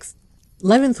 1976.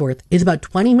 Leavenworth is about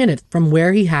 20 minutes from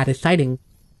where he had his sighting.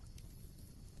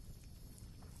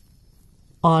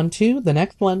 On to the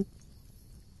next one.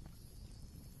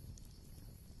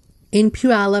 In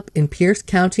Puyallup in Pierce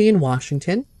County in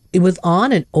Washington, it was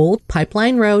on an old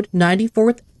pipeline road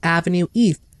 94th Avenue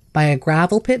East by a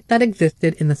gravel pit that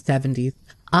existed in the 70s,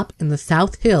 up in the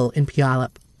South Hill in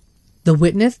Puyallup. The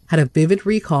witness had a vivid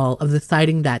recall of the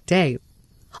sighting that day.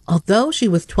 Although she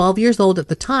was 12 years old at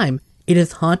the time, it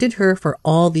has haunted her for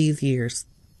all these years.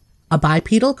 A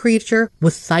bipedal creature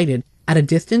was sighted at a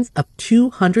distance of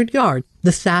 200 yards.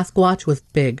 The Sasquatch was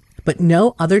big, but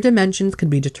no other dimensions could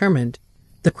be determined.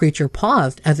 The creature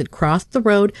paused as it crossed the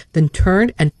road, then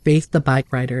turned and faced the bike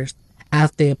riders.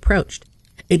 As they approached,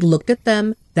 it looked at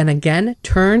them, then again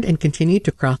turned and continued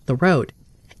to cross the road.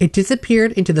 It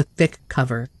disappeared into the thick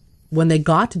cover. When they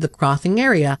got to the crossing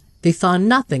area, they saw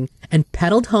nothing and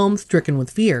pedaled home stricken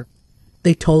with fear.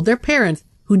 They told their parents,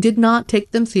 who did not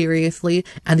take them seriously,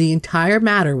 and the entire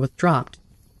matter was dropped.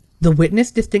 The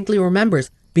witness distinctly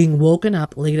remembers being woken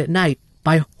up late at night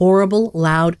by horrible,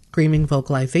 loud, screaming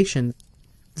vocalizations.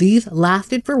 These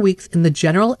lasted for weeks in the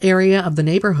general area of the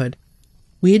neighborhood.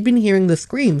 We had been hearing the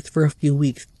screams for a few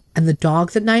weeks, and the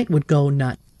dogs at night would go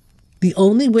nuts. The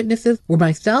only witnesses were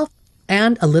myself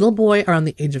and a little boy around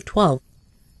the age of 12.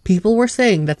 People were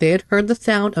saying that they had heard the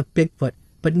sound of Bigfoot,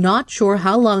 but not sure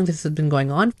how long this had been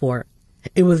going on for.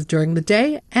 It was during the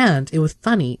day, and it was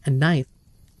sunny and nice.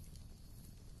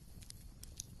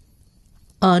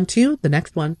 On to the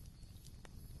next one.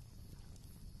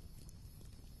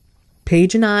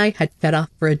 Paige and I had set off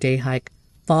for a day hike,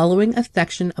 following a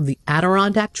section of the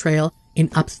Adirondack Trail in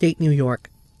upstate New York.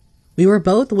 We were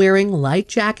both wearing light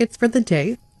jackets for the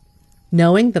day,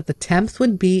 knowing that the temps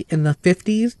would be in the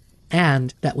 50s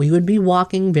and that we would be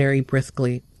walking very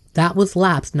briskly. That was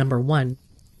lapse number 1.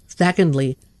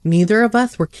 Secondly, neither of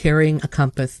us were carrying a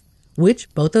compass,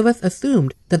 which both of us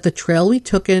assumed that the trail we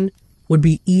took in would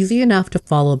be easy enough to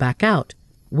follow back out,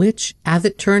 which, as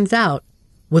it turns out,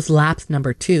 was lapse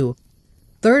number 2.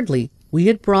 Thirdly, we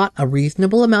had brought a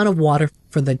reasonable amount of water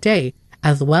for the day,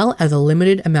 as well as a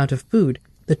limited amount of food,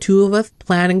 the two of us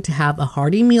planning to have a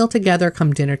hearty meal together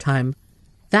come dinner time.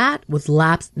 That was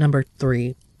lapse number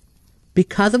 3.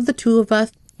 Because of the two of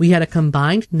us, we had a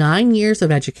combined 9 years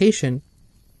of education.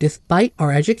 Despite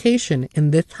our education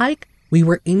in this hike, we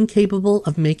were incapable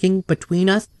of making between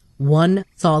us one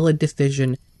solid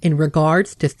decision in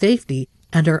regards to safety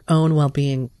and our own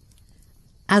well-being.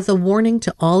 As a warning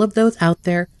to all of those out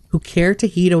there who care to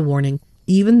heed a warning,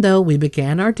 even though we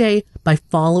began our day by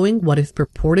following what is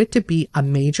purported to be a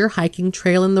major hiking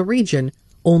trail in the region,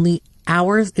 only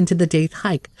hours into the day's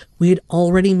hike, we had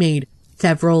already made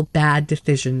several bad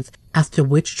decisions as to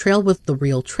which trail was the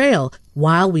real trail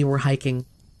while we were hiking.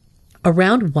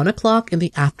 Around 1 o'clock in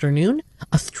the afternoon,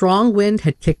 a strong wind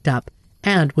had kicked up,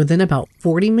 and within about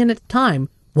 40 minutes' time,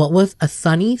 what was a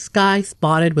sunny sky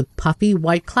spotted with puffy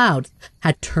white clouds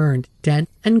had turned dense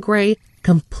and gray,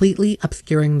 completely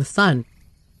obscuring the sun.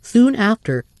 Soon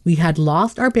after, we had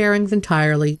lost our bearings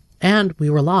entirely, and we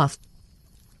were lost.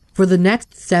 For the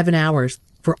next 7 hours,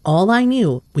 for all I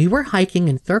knew, we were hiking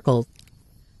in circles.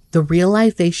 The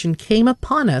realization came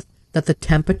upon us that the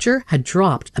temperature had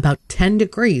dropped about 10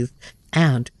 degrees,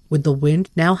 and, with the wind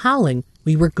now howling,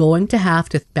 we were going to have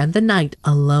to spend the night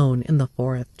alone in the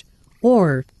forest.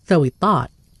 Or so we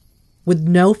thought. With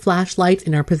no flashlights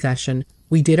in our possession,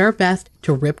 we did our best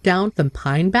to rip down some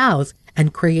pine boughs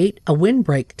and create a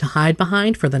windbreak to hide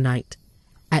behind for the night.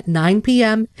 At 9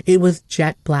 p.m., it was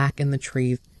jet black in the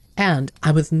trees, and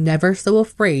I was never so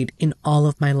afraid in all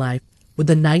of my life, with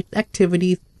the night's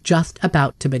activities just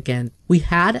about to begin. We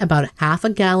had about half a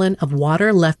gallon of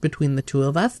water left between the two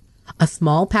of us, a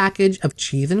small package of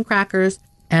cheese and crackers,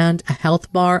 and a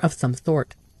health bar of some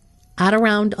sort. At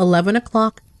around 11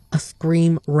 o'clock, a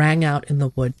scream rang out in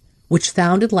the woods, which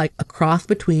sounded like a cross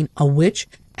between a witch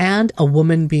and a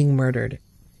woman being murdered.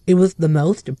 It was the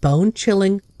most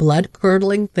bone-chilling,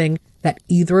 blood-curdling thing that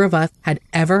either of us had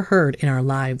ever heard in our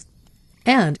lives.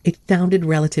 and it sounded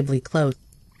relatively close.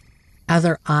 As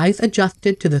our eyes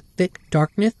adjusted to the thick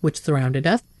darkness which surrounded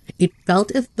us, it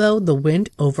felt as though the wind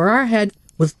over our heads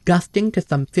was gusting to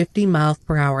some 50 miles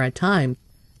per hour at times,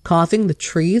 causing the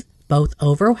trees both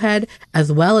overhead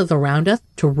as well as around us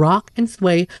to rock and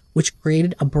sway, which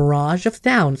created a barrage of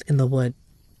sounds in the woods.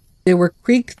 There were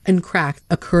creaks and cracks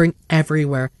occurring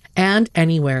everywhere and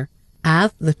anywhere,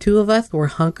 as the two of us were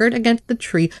hunkered against the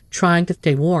tree trying to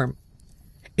stay warm.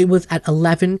 It was at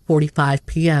 11:45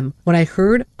 p.m. when I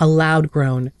heard a loud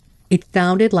groan. It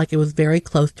sounded like it was very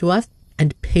close to us,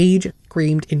 and Paige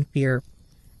screamed in fear.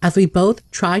 As we both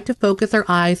tried to focus our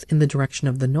eyes in the direction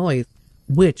of the noise,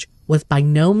 which was by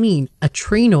no means a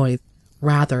tree noise,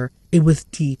 rather it was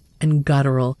deep and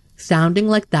guttural, sounding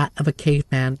like that of a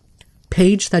caveman,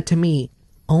 Paige said to me,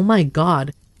 "Oh my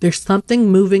God, there's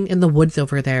something moving in the woods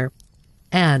over there."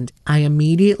 And I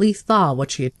immediately saw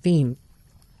what she had seen.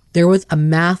 There was a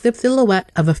massive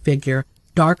silhouette of a figure,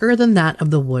 darker than that of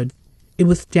the woods. It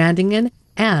was standing in,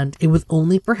 and it was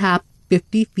only perhaps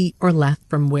 50 feet or less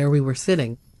from where we were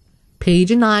sitting.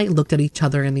 Paige and I looked at each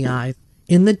other in the eyes,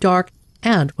 in the dark,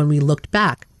 and when we looked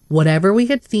back, whatever we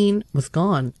had seen was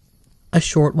gone. A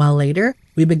short while later,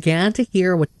 we began to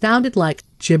hear what sounded like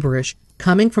gibberish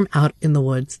coming from out in the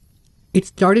woods. It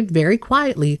started very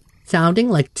quietly, sounding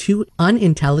like two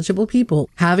unintelligible people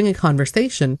having a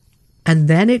conversation, and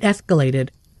then it escalated.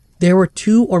 There were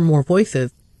two or more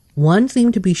voices. One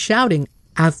seemed to be shouting,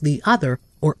 as the other,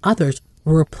 or others,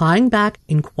 were replying back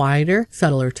in quieter,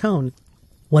 subtler tones.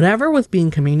 Whatever was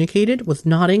being communicated was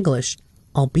not English,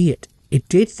 albeit it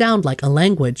did sound like a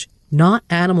language, not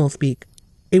animal speak.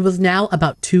 It was now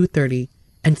about 2:30,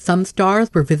 and some stars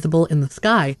were visible in the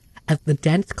sky as the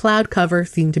dense cloud cover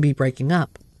seemed to be breaking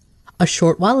up. A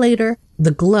short while later,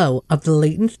 the glow of the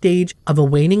latent stage of a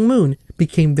waning moon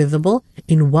became visible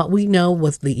in what we know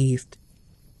was the east.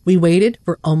 We waited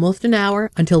for almost an hour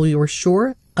until we were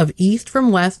sure of east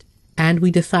from west, and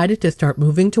we decided to start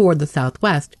moving toward the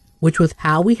southwest, which was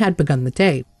how we had begun the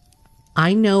day.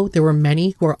 I know there were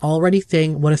many who were already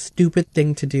saying what a stupid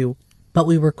thing to do, but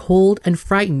we were cold and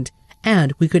frightened,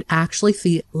 and we could actually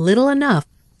see little enough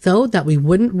so that we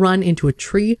wouldn't run into a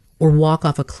tree or walk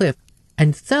off a cliff,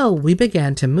 and so we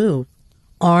began to move.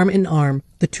 Arm in arm,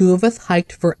 the two of us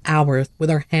hiked for hours with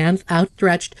our hands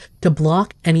outstretched to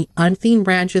block any unseen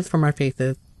branches from our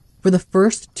faces. For the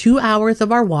first 2 hours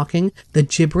of our walking, the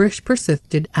gibberish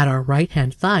persisted at our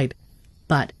right-hand side,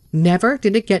 but never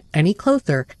did it get any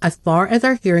closer as far as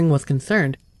our hearing was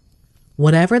concerned.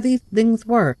 Whatever these things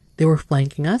were, they were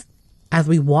flanking us as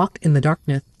we walked in the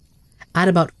darkness. At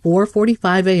about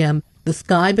 4:45 a.m., the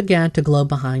sky began to glow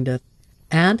behind us,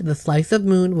 and the slice of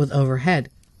moon was overhead.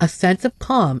 A sense of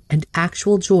calm and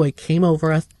actual joy came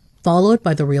over us, followed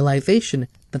by the realization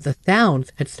that the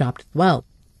sounds had stopped as well.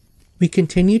 We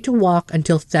continued to walk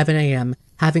until 7 a.m.,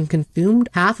 having consumed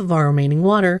half of our remaining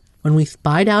water when we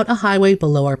spied out a highway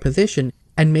below our position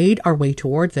and made our way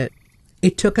towards it.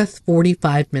 It took us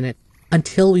 45 minutes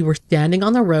until we were standing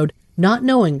on the road, not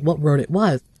knowing what road it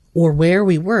was or where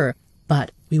we were,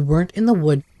 but we weren't in the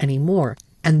woods anymore,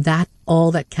 and that's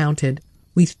all that counted.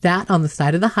 We sat on the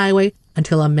side of the highway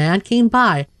until a man came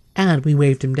by and we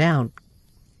waved him down.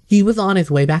 He was on his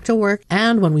way back to work,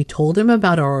 and when we told him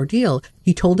about our ordeal,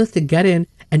 he told us to get in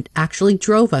and actually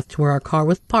drove us to where our car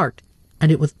was parked,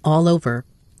 and it was all over.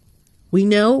 We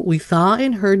know we saw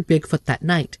and heard Bigfoot that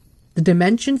night. The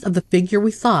dimensions of the figure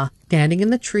we saw standing in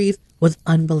the trees was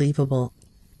unbelievable.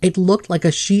 It looked like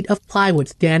a sheet of plywood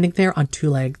standing there on two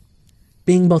legs,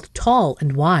 being both tall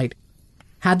and wide.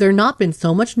 Had there not been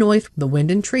so much noise from the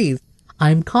wind and trees,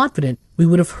 I am confident we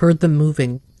would have heard them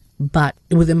moving, but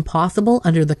it was impossible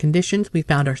under the conditions we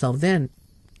found ourselves in.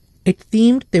 It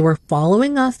seemed they were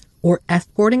following us or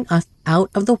escorting us out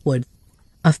of the woods,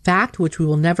 a fact which we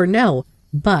will never know,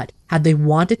 but had they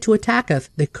wanted to attack us,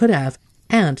 they could have,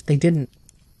 and they didn't.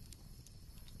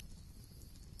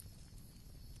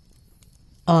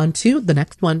 On to the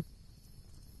next one.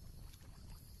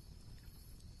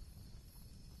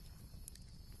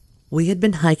 We had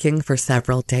been hiking for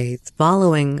several days,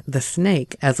 following the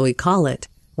snake, as we call it,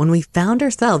 when we found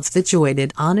ourselves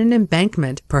situated on an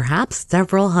embankment perhaps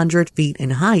several hundred feet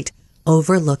in height,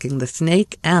 overlooking the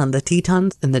snake and the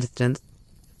Tetons in the distance.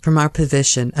 From our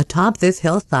position atop this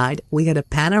hillside, we had a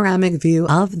panoramic view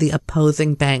of the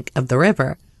opposing bank of the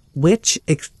river, which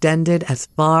extended as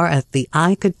far as the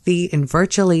eye could see in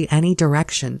virtually any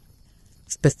direction.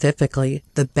 Specifically,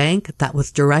 the bank that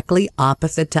was directly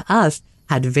opposite to us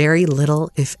had very little,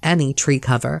 if any, tree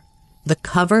cover. The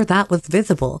cover that was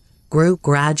visible grew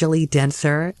gradually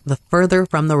denser the further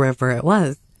from the river it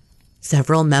was.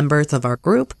 Several members of our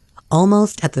group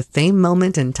almost at the same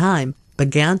moment in time,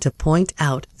 began to point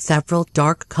out several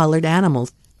dark-colored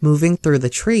animals moving through the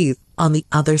trees on the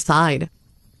other side.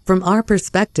 From our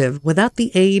perspective, without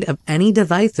the aid of any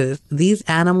devices, these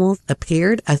animals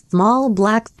appeared as small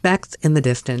black specks in the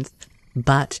distance,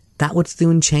 but that would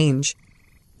soon change.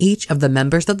 Each of the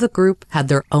members of the group had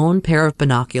their own pair of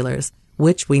binoculars,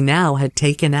 which we now had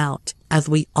taken out, as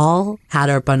we all had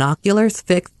our binoculars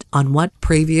fixed on what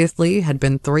previously had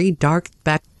been 3 dark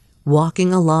specks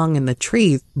walking along in the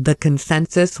trees. The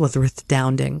consensus was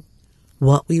astounding.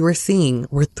 What we were seeing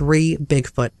were 3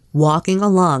 Bigfoot walking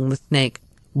along the snake,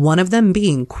 one of them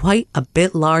being quite a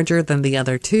bit larger than the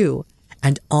other 2,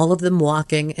 and all of them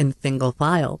walking in single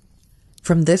file.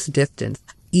 From this distance,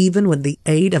 even with the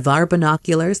aid of our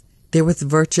binoculars, there was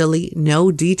virtually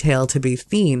no detail to be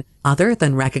seen other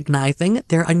than recognizing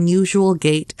their unusual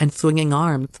gait and swinging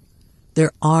arms.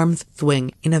 Their arms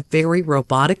swing in a very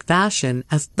robotic fashion,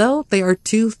 as though they are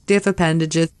 2 stiff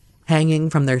appendages hanging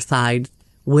from their sides,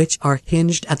 which are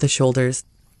hinged at the shoulders.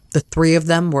 The 3 of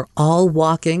them were all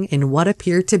walking in what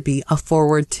appeared to be a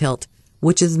forward tilt,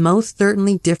 which is most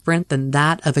certainly different than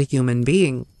that of a human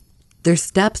being. Their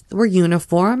steps were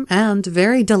uniform and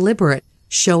very deliberate,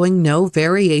 showing no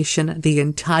variation the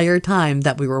entire time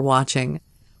that we were watching.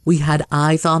 We had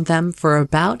eyes on them for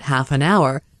about half an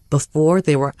hour before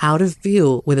they were out of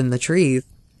view within the trees.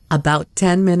 About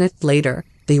 10 minutes later,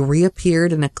 they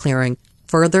reappeared in a clearing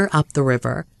further up the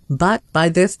river, but by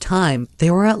this time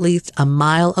they were at least a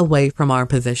mile away from our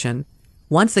position.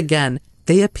 Once again,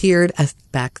 they appeared as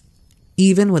specks,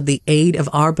 even with the aid of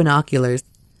our binoculars.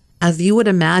 As you would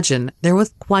imagine, there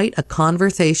was quite a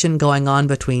conversation going on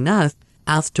between us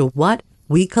as to what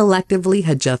we collectively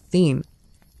had just seen.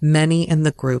 Many in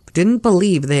the group didn't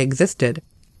believe they existed.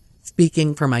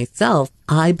 Speaking for myself,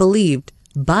 I believed,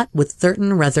 but with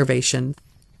certain reservations.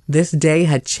 This day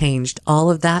had changed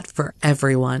all of that for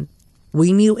everyone.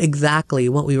 We knew exactly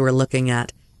what we were looking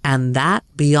at, and that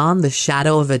beyond the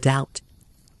shadow of a doubt.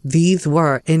 These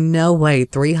were in no way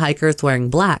 3 hikers wearing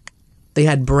black. They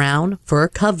had brown fur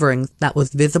coverings that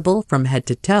was visible from head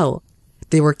to toe.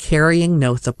 They were carrying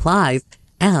no supplies,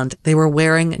 and they were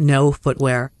wearing no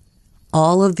footwear.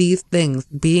 All of these things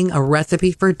being a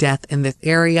recipe for death in this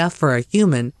area for a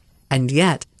human, and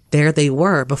yet there they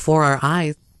were before our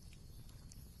eyes.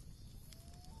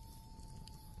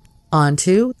 On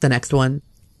to the next one.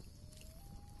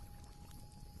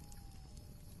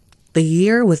 The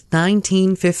year was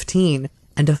 1915,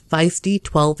 and a feisty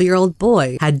 12-year-old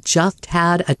boy had just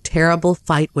had a terrible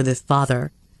fight with his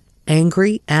father.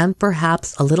 Angry and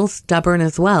perhaps a little stubborn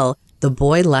as well, the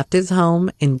boy left his home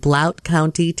in Blount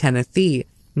County, Tennessee,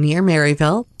 near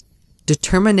Maryville.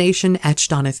 Determination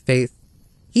etched on his face.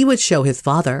 He would show his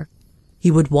father. He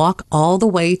would walk all the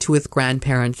way to his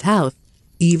grandparents' house,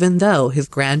 even though his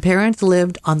grandparents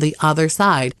lived on the other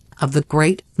side of the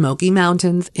Great Smoky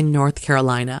Mountains in North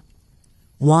Carolina.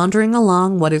 Wandering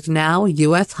along what is now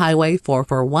U.S. Highway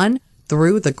 441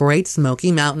 through the Great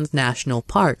Smoky Mountains National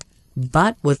Park,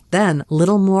 but was then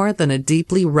little more than a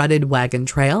deeply rutted wagon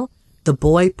trail, the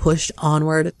boy pushed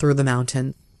onward through the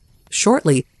mountains.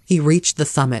 Shortly, he reached the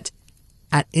summit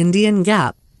at Indian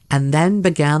Gap, and then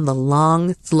began the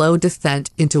long, slow descent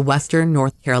into western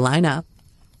North Carolina.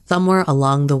 Somewhere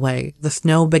along the way, the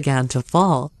snow began to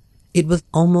fall. It was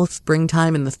almost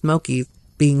springtime in the Smokies,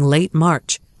 being late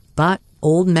March, but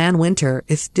Old Man Winter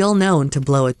is still known to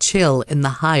blow a chill in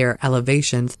the higher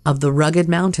elevations of the rugged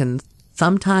mountains,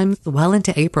 sometimes well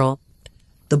into April.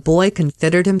 The boy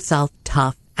considered himself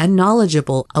tough and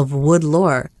knowledgeable of wood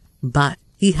lore, but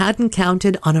he hadn't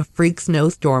counted on a freak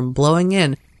snowstorm blowing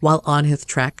in while on his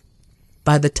trek.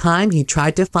 By the time he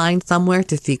tried to find somewhere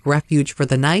to seek refuge for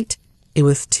the night, it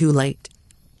was too late.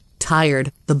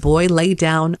 Tired, the boy lay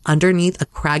down underneath a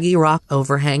craggy rock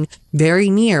overhang very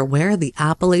near where the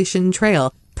Appalachian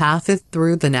Trail passes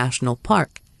through the national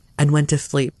park, and went to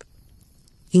sleep.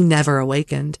 He never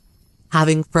awakened,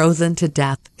 having frozen to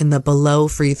death in the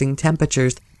below-freezing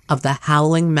temperatures of the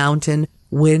howling mountain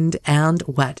wind and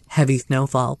wet, heavy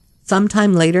snowfall.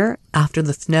 Sometime later, after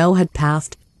the snow had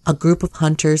passed, a group of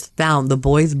hunters found the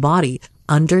boy's body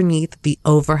underneath the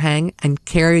overhang and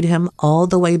carried him all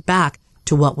the way back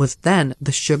to what was then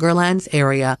the Sugarlands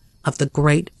area of the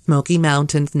Great Smoky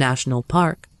Mountains National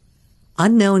Park.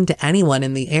 Unknown to anyone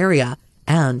in the area,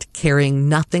 and carrying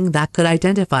nothing that could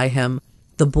identify him,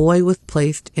 the boy was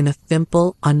placed in a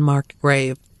simple, unmarked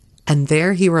grave, and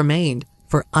there he remained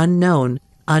for unknown,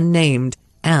 unnamed,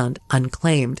 and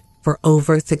unclaimed for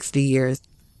over 60 years.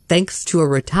 Thanks to a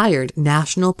retired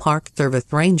National Park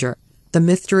Service ranger, the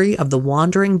mystery of the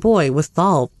wandering boy was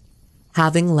solved.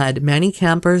 Having led many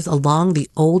campers along the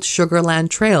old Sugarland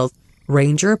trails,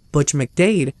 Ranger Butch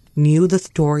McDade knew the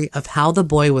story of how the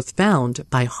boy was found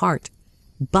by heart.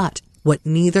 But what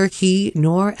neither he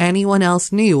nor anyone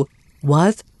else knew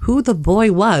was who the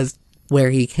boy was, where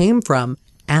he came from,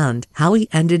 and how he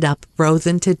ended up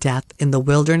frozen to death in the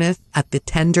wilderness at the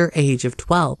tender age of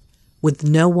 12, with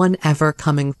no one ever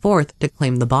coming forth to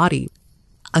claim the body.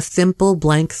 A simple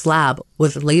blank slab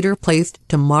was later placed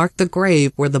to mark the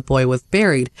grave where the boy was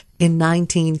buried in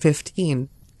 1915.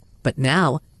 But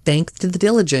now, thanks to the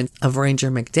diligence of Ranger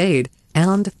McDade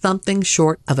and something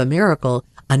short of a miracle,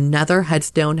 another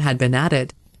headstone had been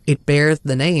added. It bears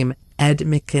the name Ed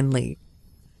McKinley.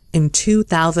 In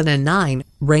 2009,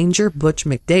 Ranger Butch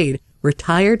McDade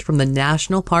retired from the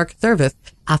National Park Service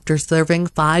after serving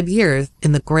 5 years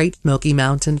in the Great Smoky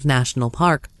Mountains National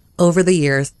Park. Over the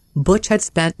years, Butch had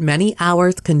spent many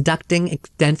hours conducting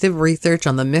extensive research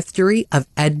on the mystery of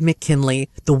Ed McKinley,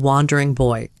 the wandering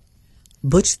boy.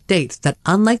 Butch states that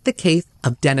unlike the case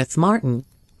of Dennis Martin,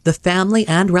 the family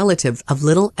and relatives of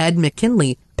little Ed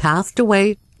McKinley passed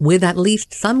away with at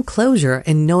least some closure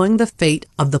in knowing the fate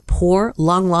of the poor,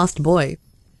 long-lost boy.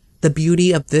 The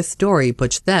beauty of this story,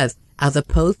 Butch says, as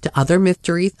opposed to other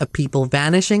mysteries of people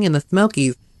vanishing in the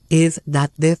Smokies, is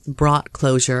that this brought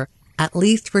closure, at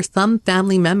least for some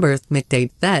family members,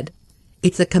 McDade said.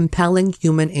 It's a compelling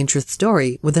human interest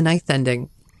story with a nice ending.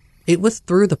 It was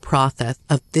through the process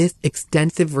of this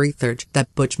extensive research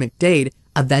that Butch McDade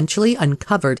eventually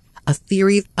uncovered a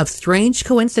series of strange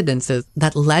coincidences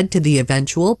that led to the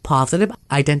eventual positive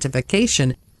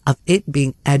identification of it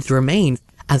being Ed's remains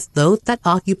as those that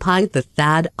occupied the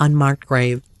sad, unmarked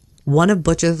grave. One of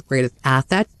Butch's greatest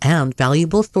assets and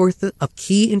valuable sources of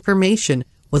key information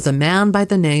was a man by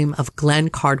the name of Glenn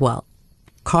Cardwell.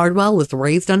 Cardwell was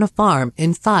raised on a farm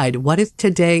inside what is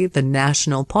today the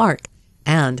National Park,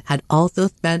 and had also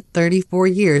spent 34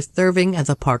 years serving as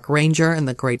a park ranger in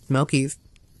the Great Smokies.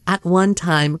 At one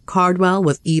time, Cardwell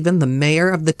was even the mayor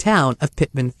of the town of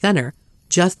Pittman Center,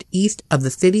 just east of the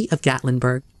city of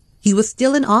Gatlinburg. He was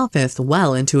still in office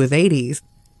well into his 80s.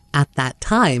 At that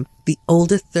time, the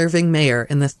oldest serving mayor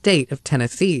in the state of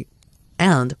Tennessee,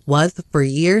 and was for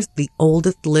years the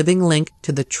oldest living link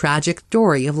to the tragic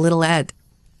story of little Ed.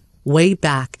 Way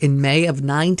back in May of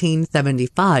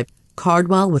 1975,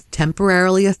 Cardwell was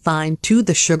temporarily assigned to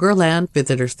the Sugarland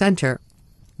Visitor Center.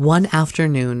 One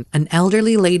afternoon, an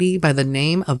elderly lady by the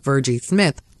name of Virgie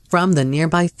Smith from the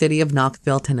nearby city of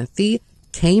Knoxville, Tennessee,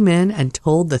 came in and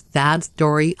told the sad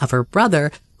story of her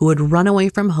brother who had run away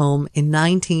from home in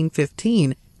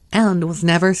 1915 and was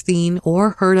never seen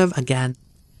or heard of again.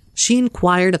 She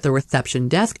inquired at the reception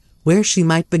desk where she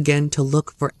might begin to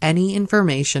look for any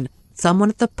information someone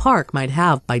at the park might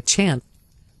have by chance.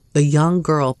 The young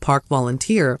girl park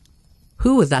volunteer,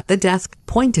 who was at the desk,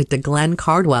 pointed to Glenn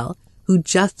Cardwell, who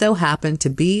just so happened to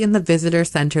be in the visitor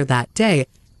center that day,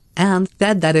 and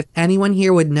said that if anyone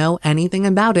here would know anything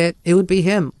about it, it would be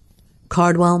him.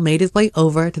 Cardwell made his way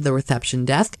over to the reception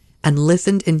desk and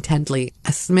listened intently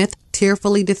as Smith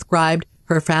tearfully described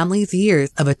her family's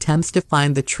years of attempts to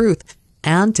find the truth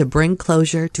and to bring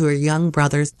closure to her young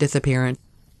brother's disappearance.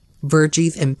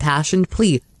 Virgie's impassioned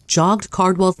plea jogged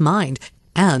Cardwell's mind,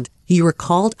 and he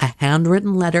recalled a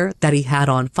handwritten letter that he had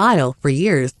on file for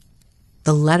years.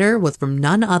 The letter was from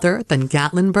none other than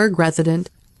Gatlinburg resident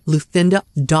Lucinda,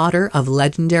 daughter of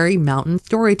legendary mountain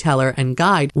storyteller and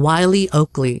guide Wiley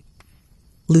Oakley.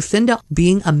 Lucinda,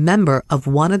 being a member of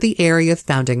one of the area's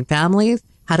founding families,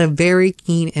 had a very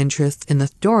keen interest in the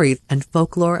stories and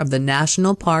folklore of the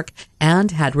national park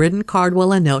and had written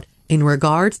Cardwell a note in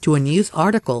regards to a news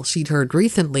article she'd heard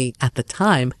recently at the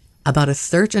time about a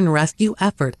search and rescue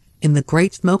effort in the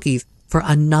Great Smokies for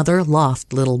another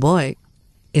lost little boy.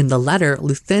 In the letter,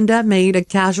 Lucinda made a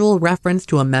casual reference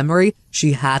to a memory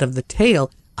she had of the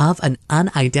tale of an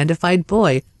unidentified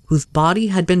boy whose body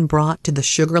had been brought to the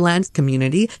Sugarlands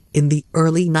community in the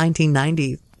early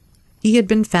 1990s. He had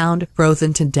been found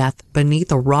frozen to death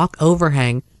beneath a rock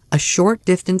overhang a short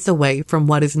distance away from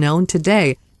what is known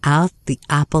today as the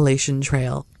Appalachian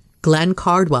Trail. Glenn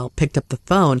Cardwell picked up the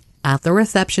phone at the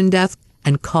reception desk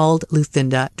and called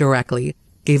Lucinda directly,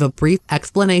 gave a brief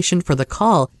explanation for the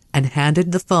call, and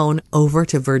handed the phone over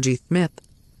to Virgie Smith.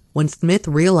 When Smith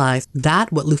realized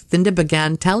that what Lucinda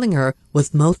began telling her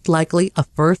was most likely a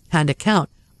first-hand account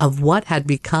of what had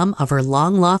become of her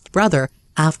long-lost brother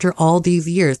after all these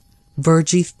years,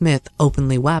 Virgie Smith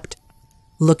openly wept.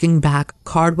 Looking back,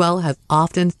 Cardwell has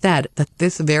often said that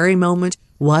this very moment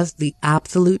was the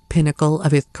absolute pinnacle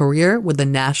of his career with the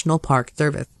National Park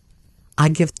Service. I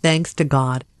give thanks to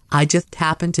God. I just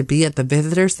happened to be at the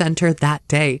visitor center that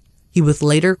day. He was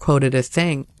later quoted as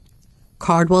saying,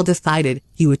 Cardwell decided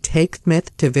he would take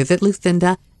Smith to visit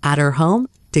Lucinda at her home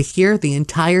to hear the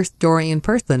entire story in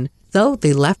person, so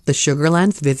they left the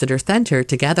Sugarlands Visitor Center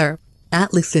together.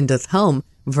 At Lucinda's home,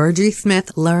 Virgie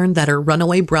Smith learned that her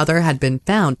runaway brother had been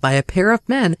found by a pair of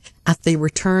men as they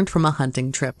returned from a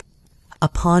hunting trip.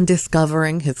 Upon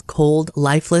discovering his cold,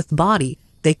 lifeless body,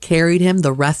 they carried him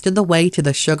the rest of the way to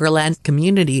the Sugarlands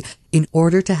community in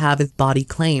order to have his body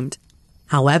claimed.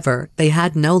 However, they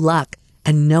had no luck,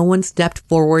 and no one stepped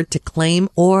forward to claim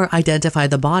or identify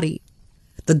the body.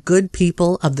 The good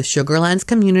people of the Sugarlands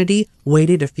community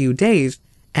waited a few days,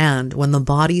 and when the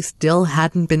body still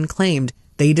hadn't been claimed,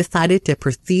 they decided to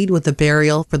proceed with the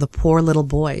burial for the poor little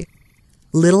boy.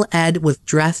 Little Ed was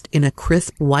dressed in a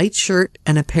crisp white shirt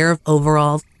and a pair of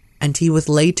overalls, and he was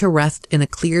laid to rest in a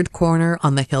cleared corner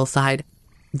on the hillside.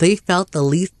 They felt the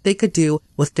least they could do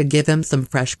was to give him some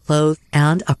fresh clothes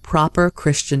and a proper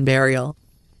Christian burial.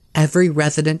 Every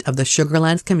resident of the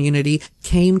Sugarlands community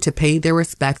came to pay their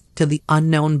respects to the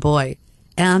unknown boy,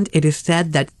 and it is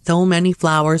said that so many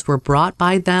flowers were brought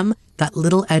by them that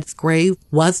little Ed's grave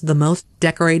was the most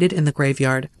decorated in the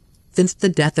graveyard. Since the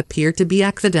death appeared to be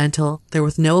accidental, there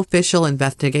was no official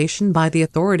investigation by the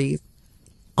authorities.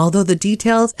 Although the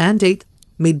details and dates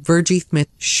made Virgie Smith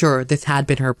sure this had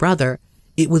been her brother,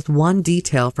 it was one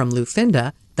detail from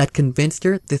Lucinda that convinced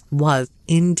her this was,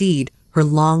 indeed, her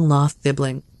long-lost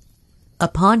sibling.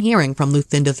 Upon hearing from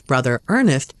Lucinda's brother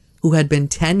Ernest, who had been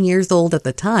 10 years old at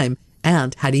the time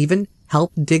and had even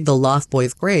helped dig the lost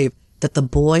boy's grave, that the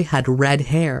boy had red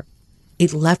hair,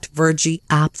 it left Virgie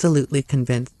absolutely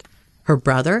convinced. Her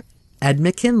brother, Ed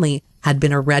McKinley, had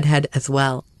been a redhead as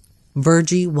well.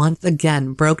 Virgie once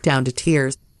again broke down to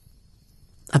tears.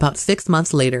 About 6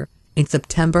 months later, in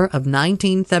September of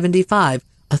 1975,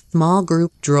 a small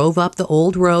group drove up the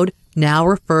old road now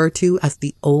referred to as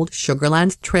the Old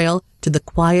Sugarlands Trail to the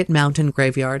quiet mountain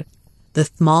graveyard. The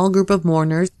small group of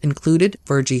mourners included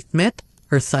Virgie Smith,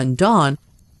 her son Don,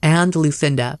 and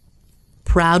Lucinda.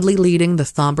 Proudly leading the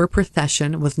somber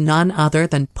procession was none other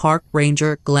than Park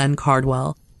Ranger Glenn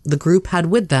Cardwell. The group had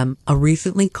with them a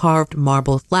recently carved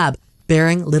marble slab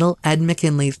bearing little Ed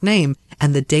McKinley's name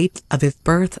and the dates of his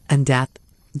birth and death.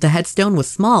 The headstone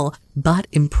was small, but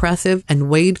impressive and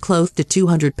weighed close to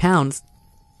 200 pounds.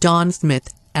 Don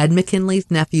Smith, Ed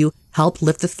McKinley's nephew, helped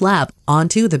lift the slab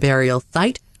onto the burial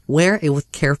site, where it was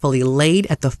carefully laid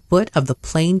at the foot of the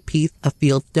plain piece of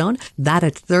fieldstone that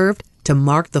had served to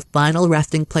mark the final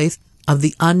resting place of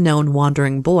the unknown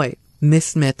wandering boy. Miss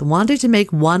Smith wanted to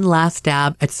make one last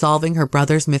stab at solving her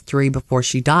brother's mystery before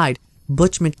she died,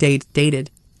 Butch McDade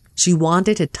stated. She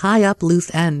wanted to tie up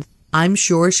loose ends. I'm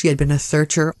sure she had been a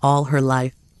searcher all her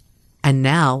life. And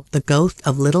now the ghost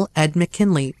of little Ed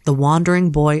McKinley, the wandering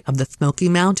boy of the Smoky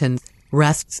Mountains,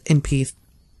 rests in peace.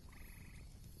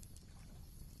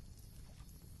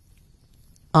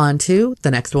 On to the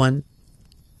next one.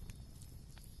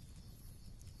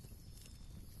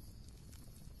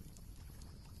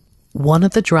 One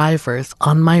of the drivers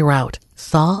on my route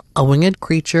saw a winged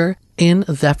creature in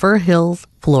Zephyr Hills,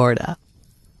 Florida.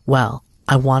 Well,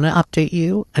 I want to update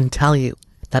you and tell you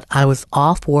that I was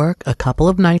off work a couple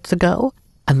of nights ago,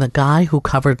 and the guy who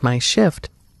covered my shift,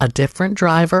 a different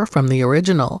driver from the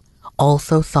original,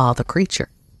 also saw the creature.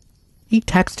 He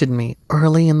texted me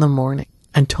early in the morning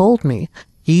and told me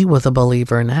he was a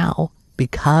believer now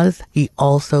because he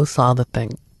also saw the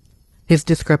thing. His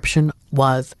description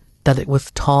was that it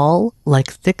was tall,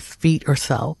 like 6 feet or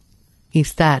so. He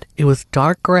said it was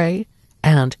dark gray,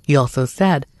 and he also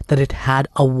said that it had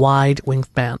a wide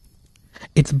wingspan.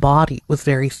 Its body was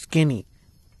very skinny,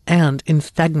 and in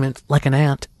segments like an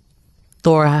ant.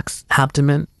 Thorax,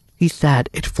 abdomen, he said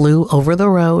it flew over the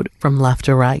road from left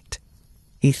to right.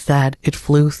 He said it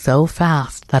flew so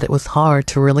fast that it was hard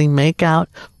to really make out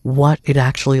what it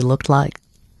actually looked like.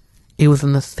 It was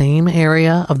in the same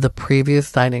area of the previous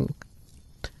sighting.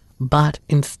 But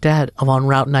instead of on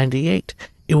Route 98,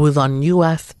 it was on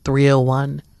US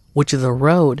 301, which is a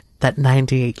road that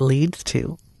 98 leads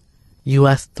to.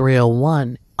 US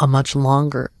 301, a much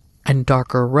longer and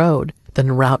darker road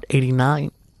than Route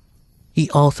 89. He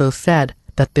also said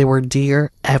that there were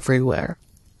deer everywhere.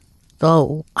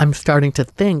 So I'm starting to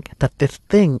think that this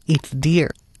thing eats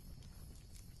deer.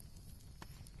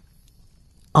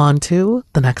 On to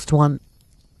the next one.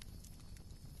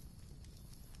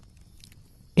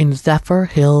 In Zephyr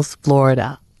Hills,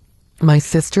 Florida, my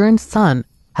sister and son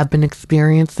have been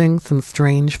experiencing some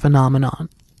strange phenomenon.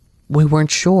 We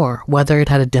weren't sure whether it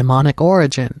had a demonic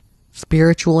origin,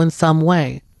 spiritual in some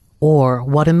way, or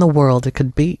what in the world it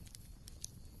could be.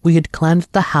 We had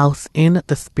cleansed the house in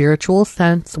the spiritual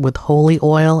sense with holy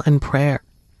oil and prayer.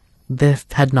 This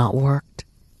had not worked.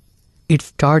 It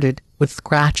started with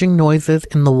scratching noises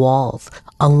in the walls,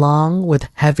 along with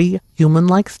heavy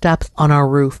human-like steps on our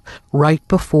roof right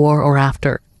before or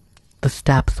after. The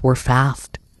steps were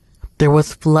fast. There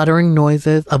was fluttering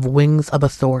noises of wings of a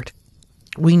sort.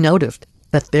 We noticed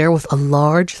that there was a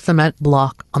large cement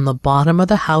block on the bottom of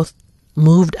the house,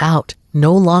 moved out,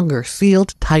 no longer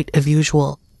sealed tight as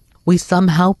usual. We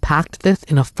somehow packed this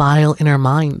in a file in our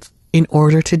minds in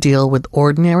order to deal with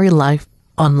ordinary life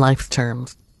on life's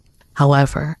terms.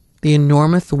 However, the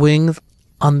enormous wings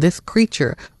on this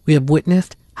creature we have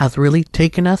witnessed has really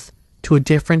taken us to a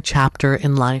different chapter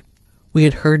in life. We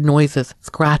had heard noises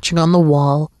scratching on the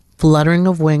wall, fluttering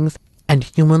of wings, and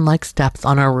human-like steps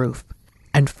on our roof.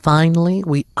 And finally,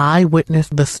 we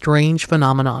eyewitnessed the strange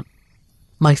phenomenon.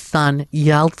 My son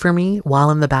yelled for me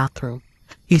while in the bathroom.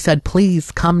 He said,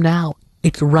 "Please come now.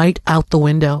 It's right out the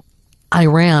window." I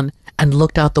ran and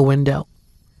looked out the window.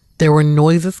 There were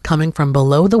noises coming from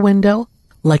below the window,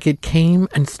 like it came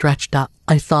and stretched up.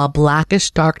 I saw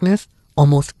blackish darkness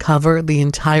almost cover the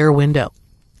entire window.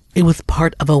 It was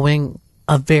part of a wing,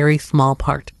 a very small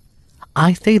part.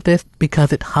 I say this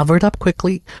because it hovered up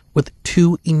quickly with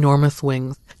two enormous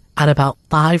wings at about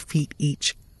 5 feet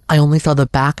each. I only saw the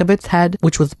back of its head,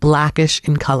 which was blackish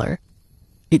in color.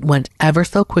 It went ever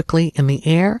so quickly in the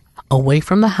air, away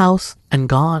from the house, and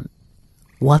gone.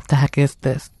 What the heck is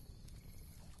this?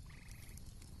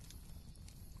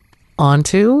 On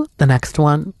to the next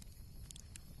one.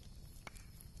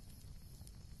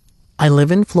 I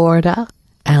live in Florida,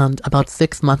 and about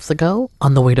 6 months ago,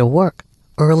 on the way to work,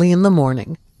 early in the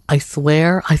morning, I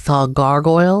swear I saw a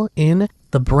gargoyle in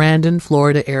the Brandon,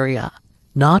 Florida area,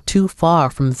 not too far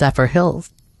from Zephyr Hills.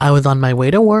 I was on my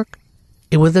way to work.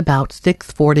 It was about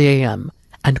 6:40 a.m.,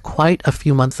 and quite a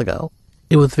few months ago.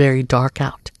 It was very dark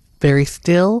out, very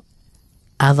still.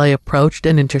 As I approached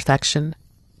an intersection,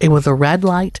 it was a red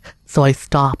light, so I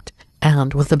stopped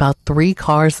and was about 3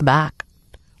 cars back.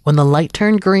 When the light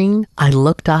turned green, I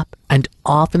looked up, and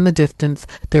off in the distance,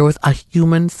 there was a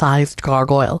human-sized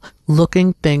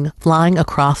gargoyle-looking thing flying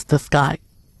across the sky.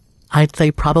 I'd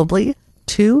say probably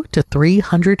 200 to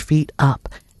 300 feet up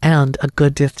and a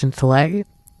good distance away.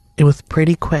 It was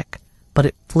pretty quick, but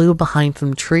it flew behind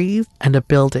some trees and a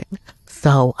building,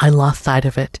 so I lost sight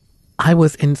of it. I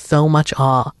was in so much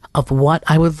awe of what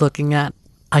I was looking at,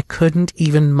 I couldn't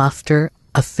even muster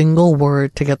a single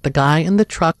word to get the guy in the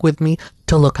truck with me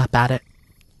to look up at it.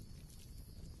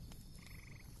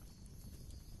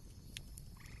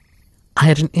 I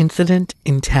had an incident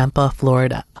in Tampa,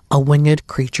 Florida, a winged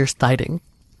creature sighting.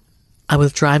 I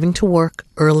was driving to work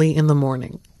early in the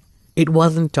morning. It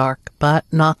wasn't dark, but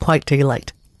not quite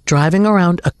daylight. Driving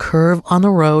around a curve on the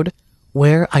road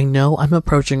where I know I'm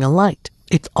approaching a light.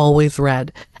 It's always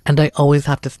red, and I always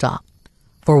have to stop.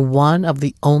 For one of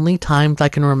the only times I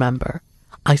can remember,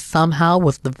 I somehow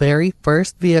was the very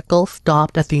first vehicle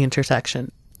stopped at the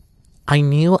intersection. I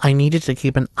knew I needed to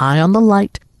keep an eye on the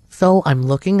light, so I'm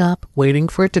looking up, waiting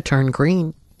for it to turn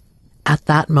green. At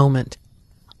that moment,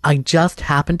 I just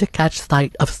happened to catch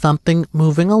sight of something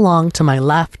moving along to my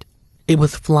left. It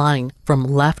was flying from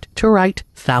left to right,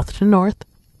 south to north.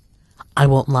 I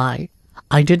won't lie,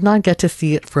 I did not get to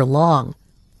see it for long,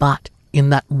 but in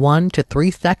that 1 to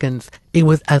 3 seconds, it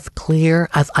was as clear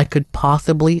as I could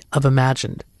possibly have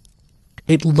imagined.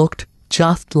 It looked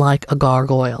just like a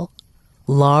gargoyle.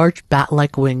 Large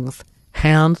bat-like wings,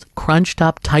 hands crunched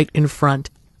up tight in front,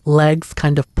 legs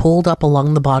kind of pulled up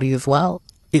along the body as well.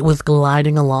 It was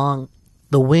gliding along.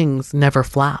 The wings never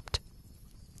flapped.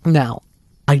 Now,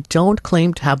 I don't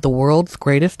claim to have the world's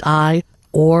greatest eye,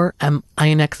 or am I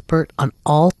an expert on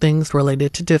all things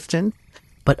related to distance,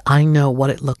 but I know what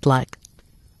it looked like.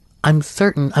 I'm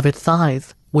certain of its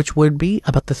size, which would be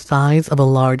about the size of a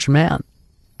large man,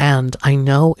 and I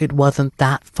know it wasn't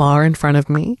that far in front of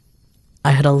me.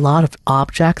 I had a lot of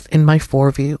objects in my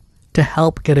foreview to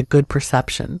help get a good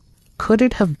perception. Could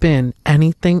it have been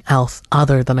anything else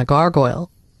other than a gargoyle?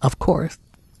 Of course.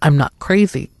 I'm not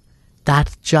crazy.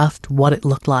 That's just what it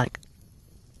looked like.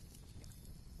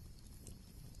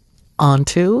 On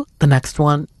to the next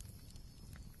one.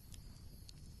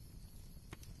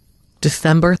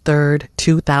 December 3rd,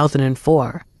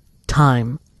 2004.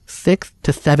 Time, 6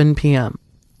 to 7 p.m.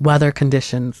 Weather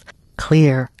conditions,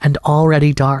 clear and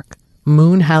already dark.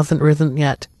 Moon hasn't risen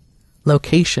yet.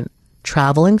 Location,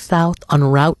 traveling south on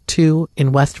Route 2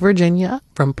 in West Virginia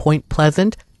from Point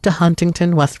Pleasant to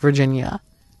Huntington, West Virginia,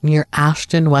 near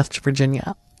Ashton, West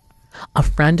Virginia. A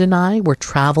friend and I were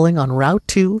traveling on Route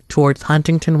 2 towards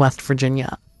Huntington, West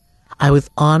Virginia. I was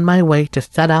on my way to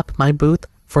set up my booth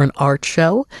for an art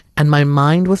show, and my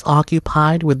mind was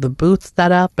occupied with the booth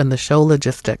setup and the show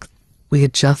logistics. We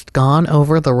had just gone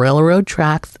over the railroad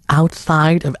tracks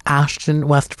outside of Ashton,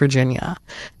 West Virginia,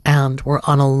 and were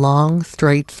on a long,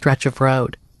 straight stretch of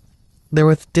road. There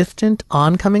was distant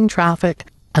oncoming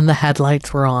traffic, and the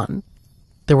headlights were on.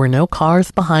 There were no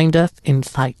cars behind us in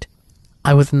sight.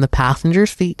 I was in the passenger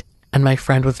seat, and my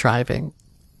friend was driving.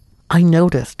 I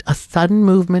noticed a sudden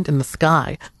movement in the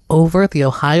sky over the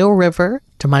Ohio River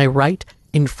to my right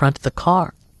in front of the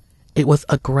car. It was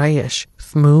a grayish,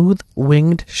 smooth,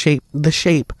 winged shape. The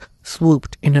shape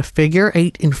swooped in a figure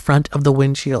 8 in front of the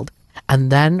windshield,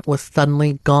 and then was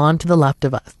suddenly gone to the left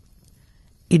of us.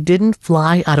 It didn't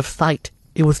fly out of sight.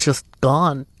 It was just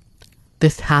gone.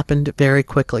 This happened very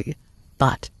quickly,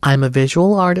 but I'm a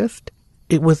visual artist.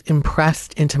 It was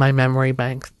impressed into my memory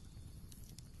banks.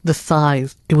 The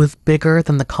size, it was bigger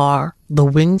than the car. The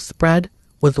wing spread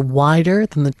was wider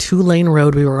than the 2-lane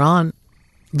road we were on.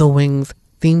 The wings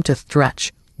seemed to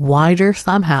stretch wider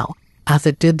somehow as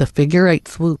it did the figure 8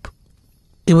 swoop.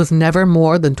 It was never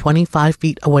more than 25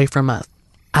 feet away from us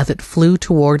as it flew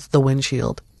towards the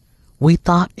windshield. We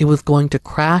thought it was going to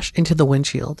crash into the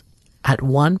windshield. At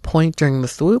one point during the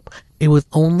swoop, it was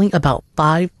only about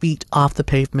 5 feet off the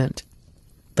pavement.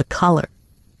 The color,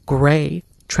 gray,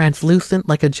 translucent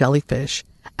like a jellyfish,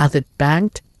 as it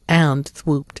banked and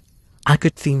swooped. I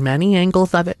could see many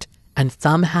angles of it, and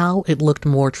somehow it looked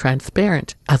more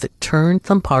transparent as it turned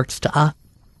some parts to us.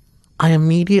 I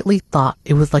immediately thought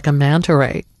it was like a manta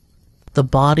ray. The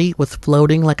body was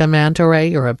floating like a manta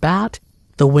ray or a bat.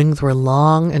 The wings were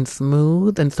long and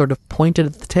smooth and sort of pointed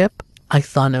at the tip. I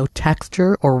saw no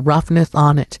texture or roughness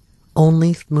on it,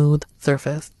 only smooth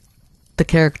surface. The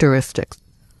characteristics: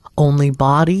 only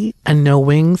body and no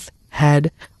wings,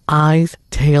 head, eyes,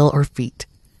 tail, or feet.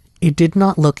 It did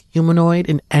not look humanoid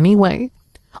in any way.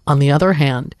 On the other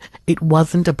hand, it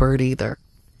wasn't a bird either.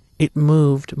 It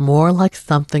moved more like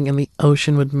something in the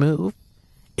ocean would move.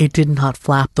 It did not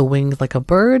flap the wings like a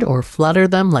bird or flutter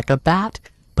them like a bat,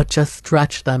 but just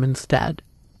stretched them instead.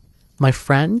 My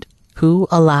friend, who,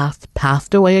 alas,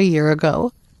 passed away a year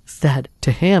ago, said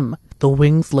to him the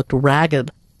wings looked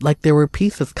ragged, like there were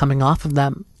pieces coming off of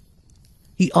them.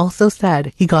 He also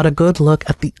said he got a good look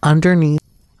at the underneath,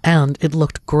 and it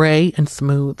looked gray and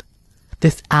smooth.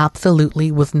 This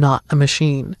absolutely was not a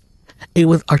machine. It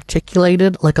was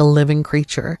articulated like a living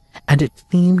creature, and it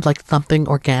seemed like something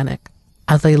organic.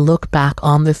 As I look back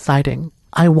on this sighting,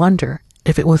 I wonder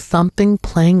if it was something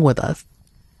playing with us.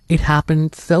 It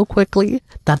happened so quickly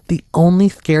that the only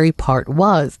scary part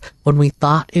was when we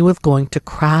thought it was going to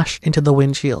crash into the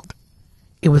windshield.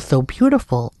 It was so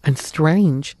beautiful and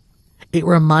strange. It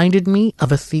reminded me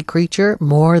of a sea creature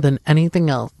more than anything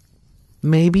else.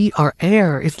 Maybe our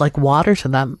air is like water to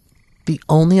them. The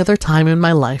only other time in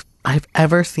my life I've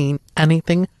ever seen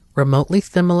anything remotely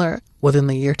similar was in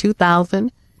the year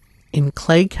 2000 in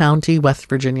Clay County, West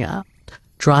Virginia,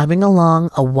 driving along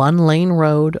a 1-lane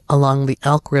road along the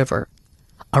Elk River.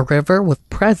 A river was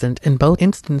present in both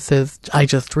instances, I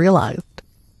just realized.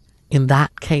 In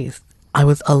that case, I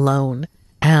was alone,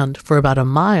 and for about a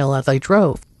mile as I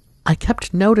drove, I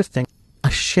kept noticing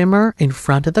a shimmer in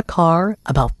front of the car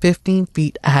about 15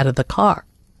 feet ahead of the car.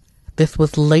 This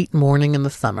was late morning in the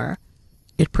summer.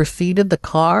 It preceded the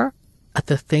car at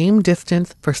the same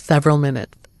distance for several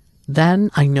minutes. Then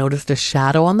I noticed a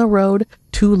shadow on the road,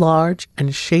 too large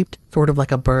and shaped sort of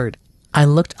like a bird. I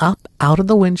looked up out of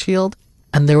the windshield,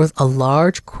 and there was a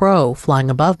large crow flying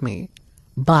above me.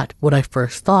 But what I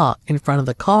first saw in front of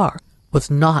the car was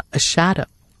not a shadow.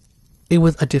 It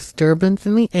was a disturbance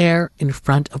in the air in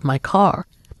front of my car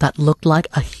that looked like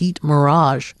a heat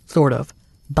mirage, sort of,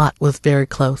 but was very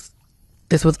close.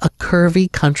 This was a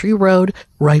curvy country road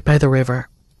right by the river.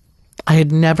 I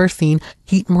had never seen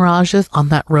heat mirages on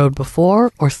that road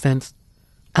before or since.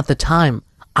 At the time,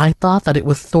 I thought that it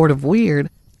was sort of weird.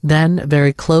 Then,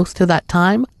 very close to that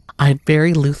time, I had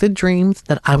very lucid dreams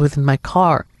that I was in my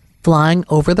car, flying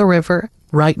over the river,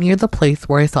 right near the place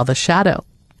where I saw the shadow.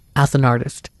 As an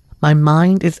artist, my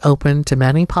mind is open to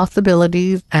many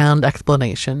possibilities and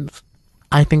explanations.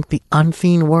 I think the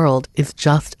unseen world is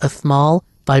just a small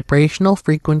vibrational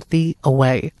frequency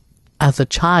away. As a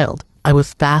child, I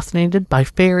was fascinated by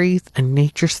fairies and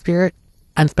nature spirits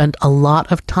and spent a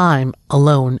lot of time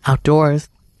alone outdoors.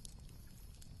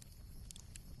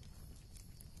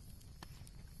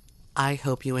 I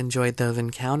hope you enjoyed those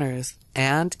encounters,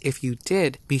 and if you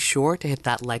did, be sure to hit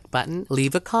that like button,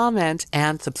 leave a comment,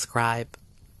 and subscribe.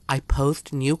 I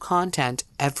post new content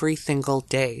every single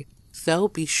day, so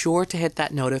be sure to hit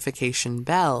that notification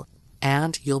bell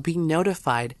and you'll be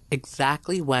notified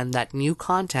exactly when that new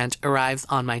content arrives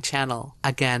on my channel.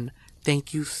 Again,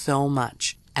 thank you so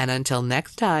much. And until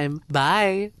next time,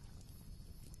 bye!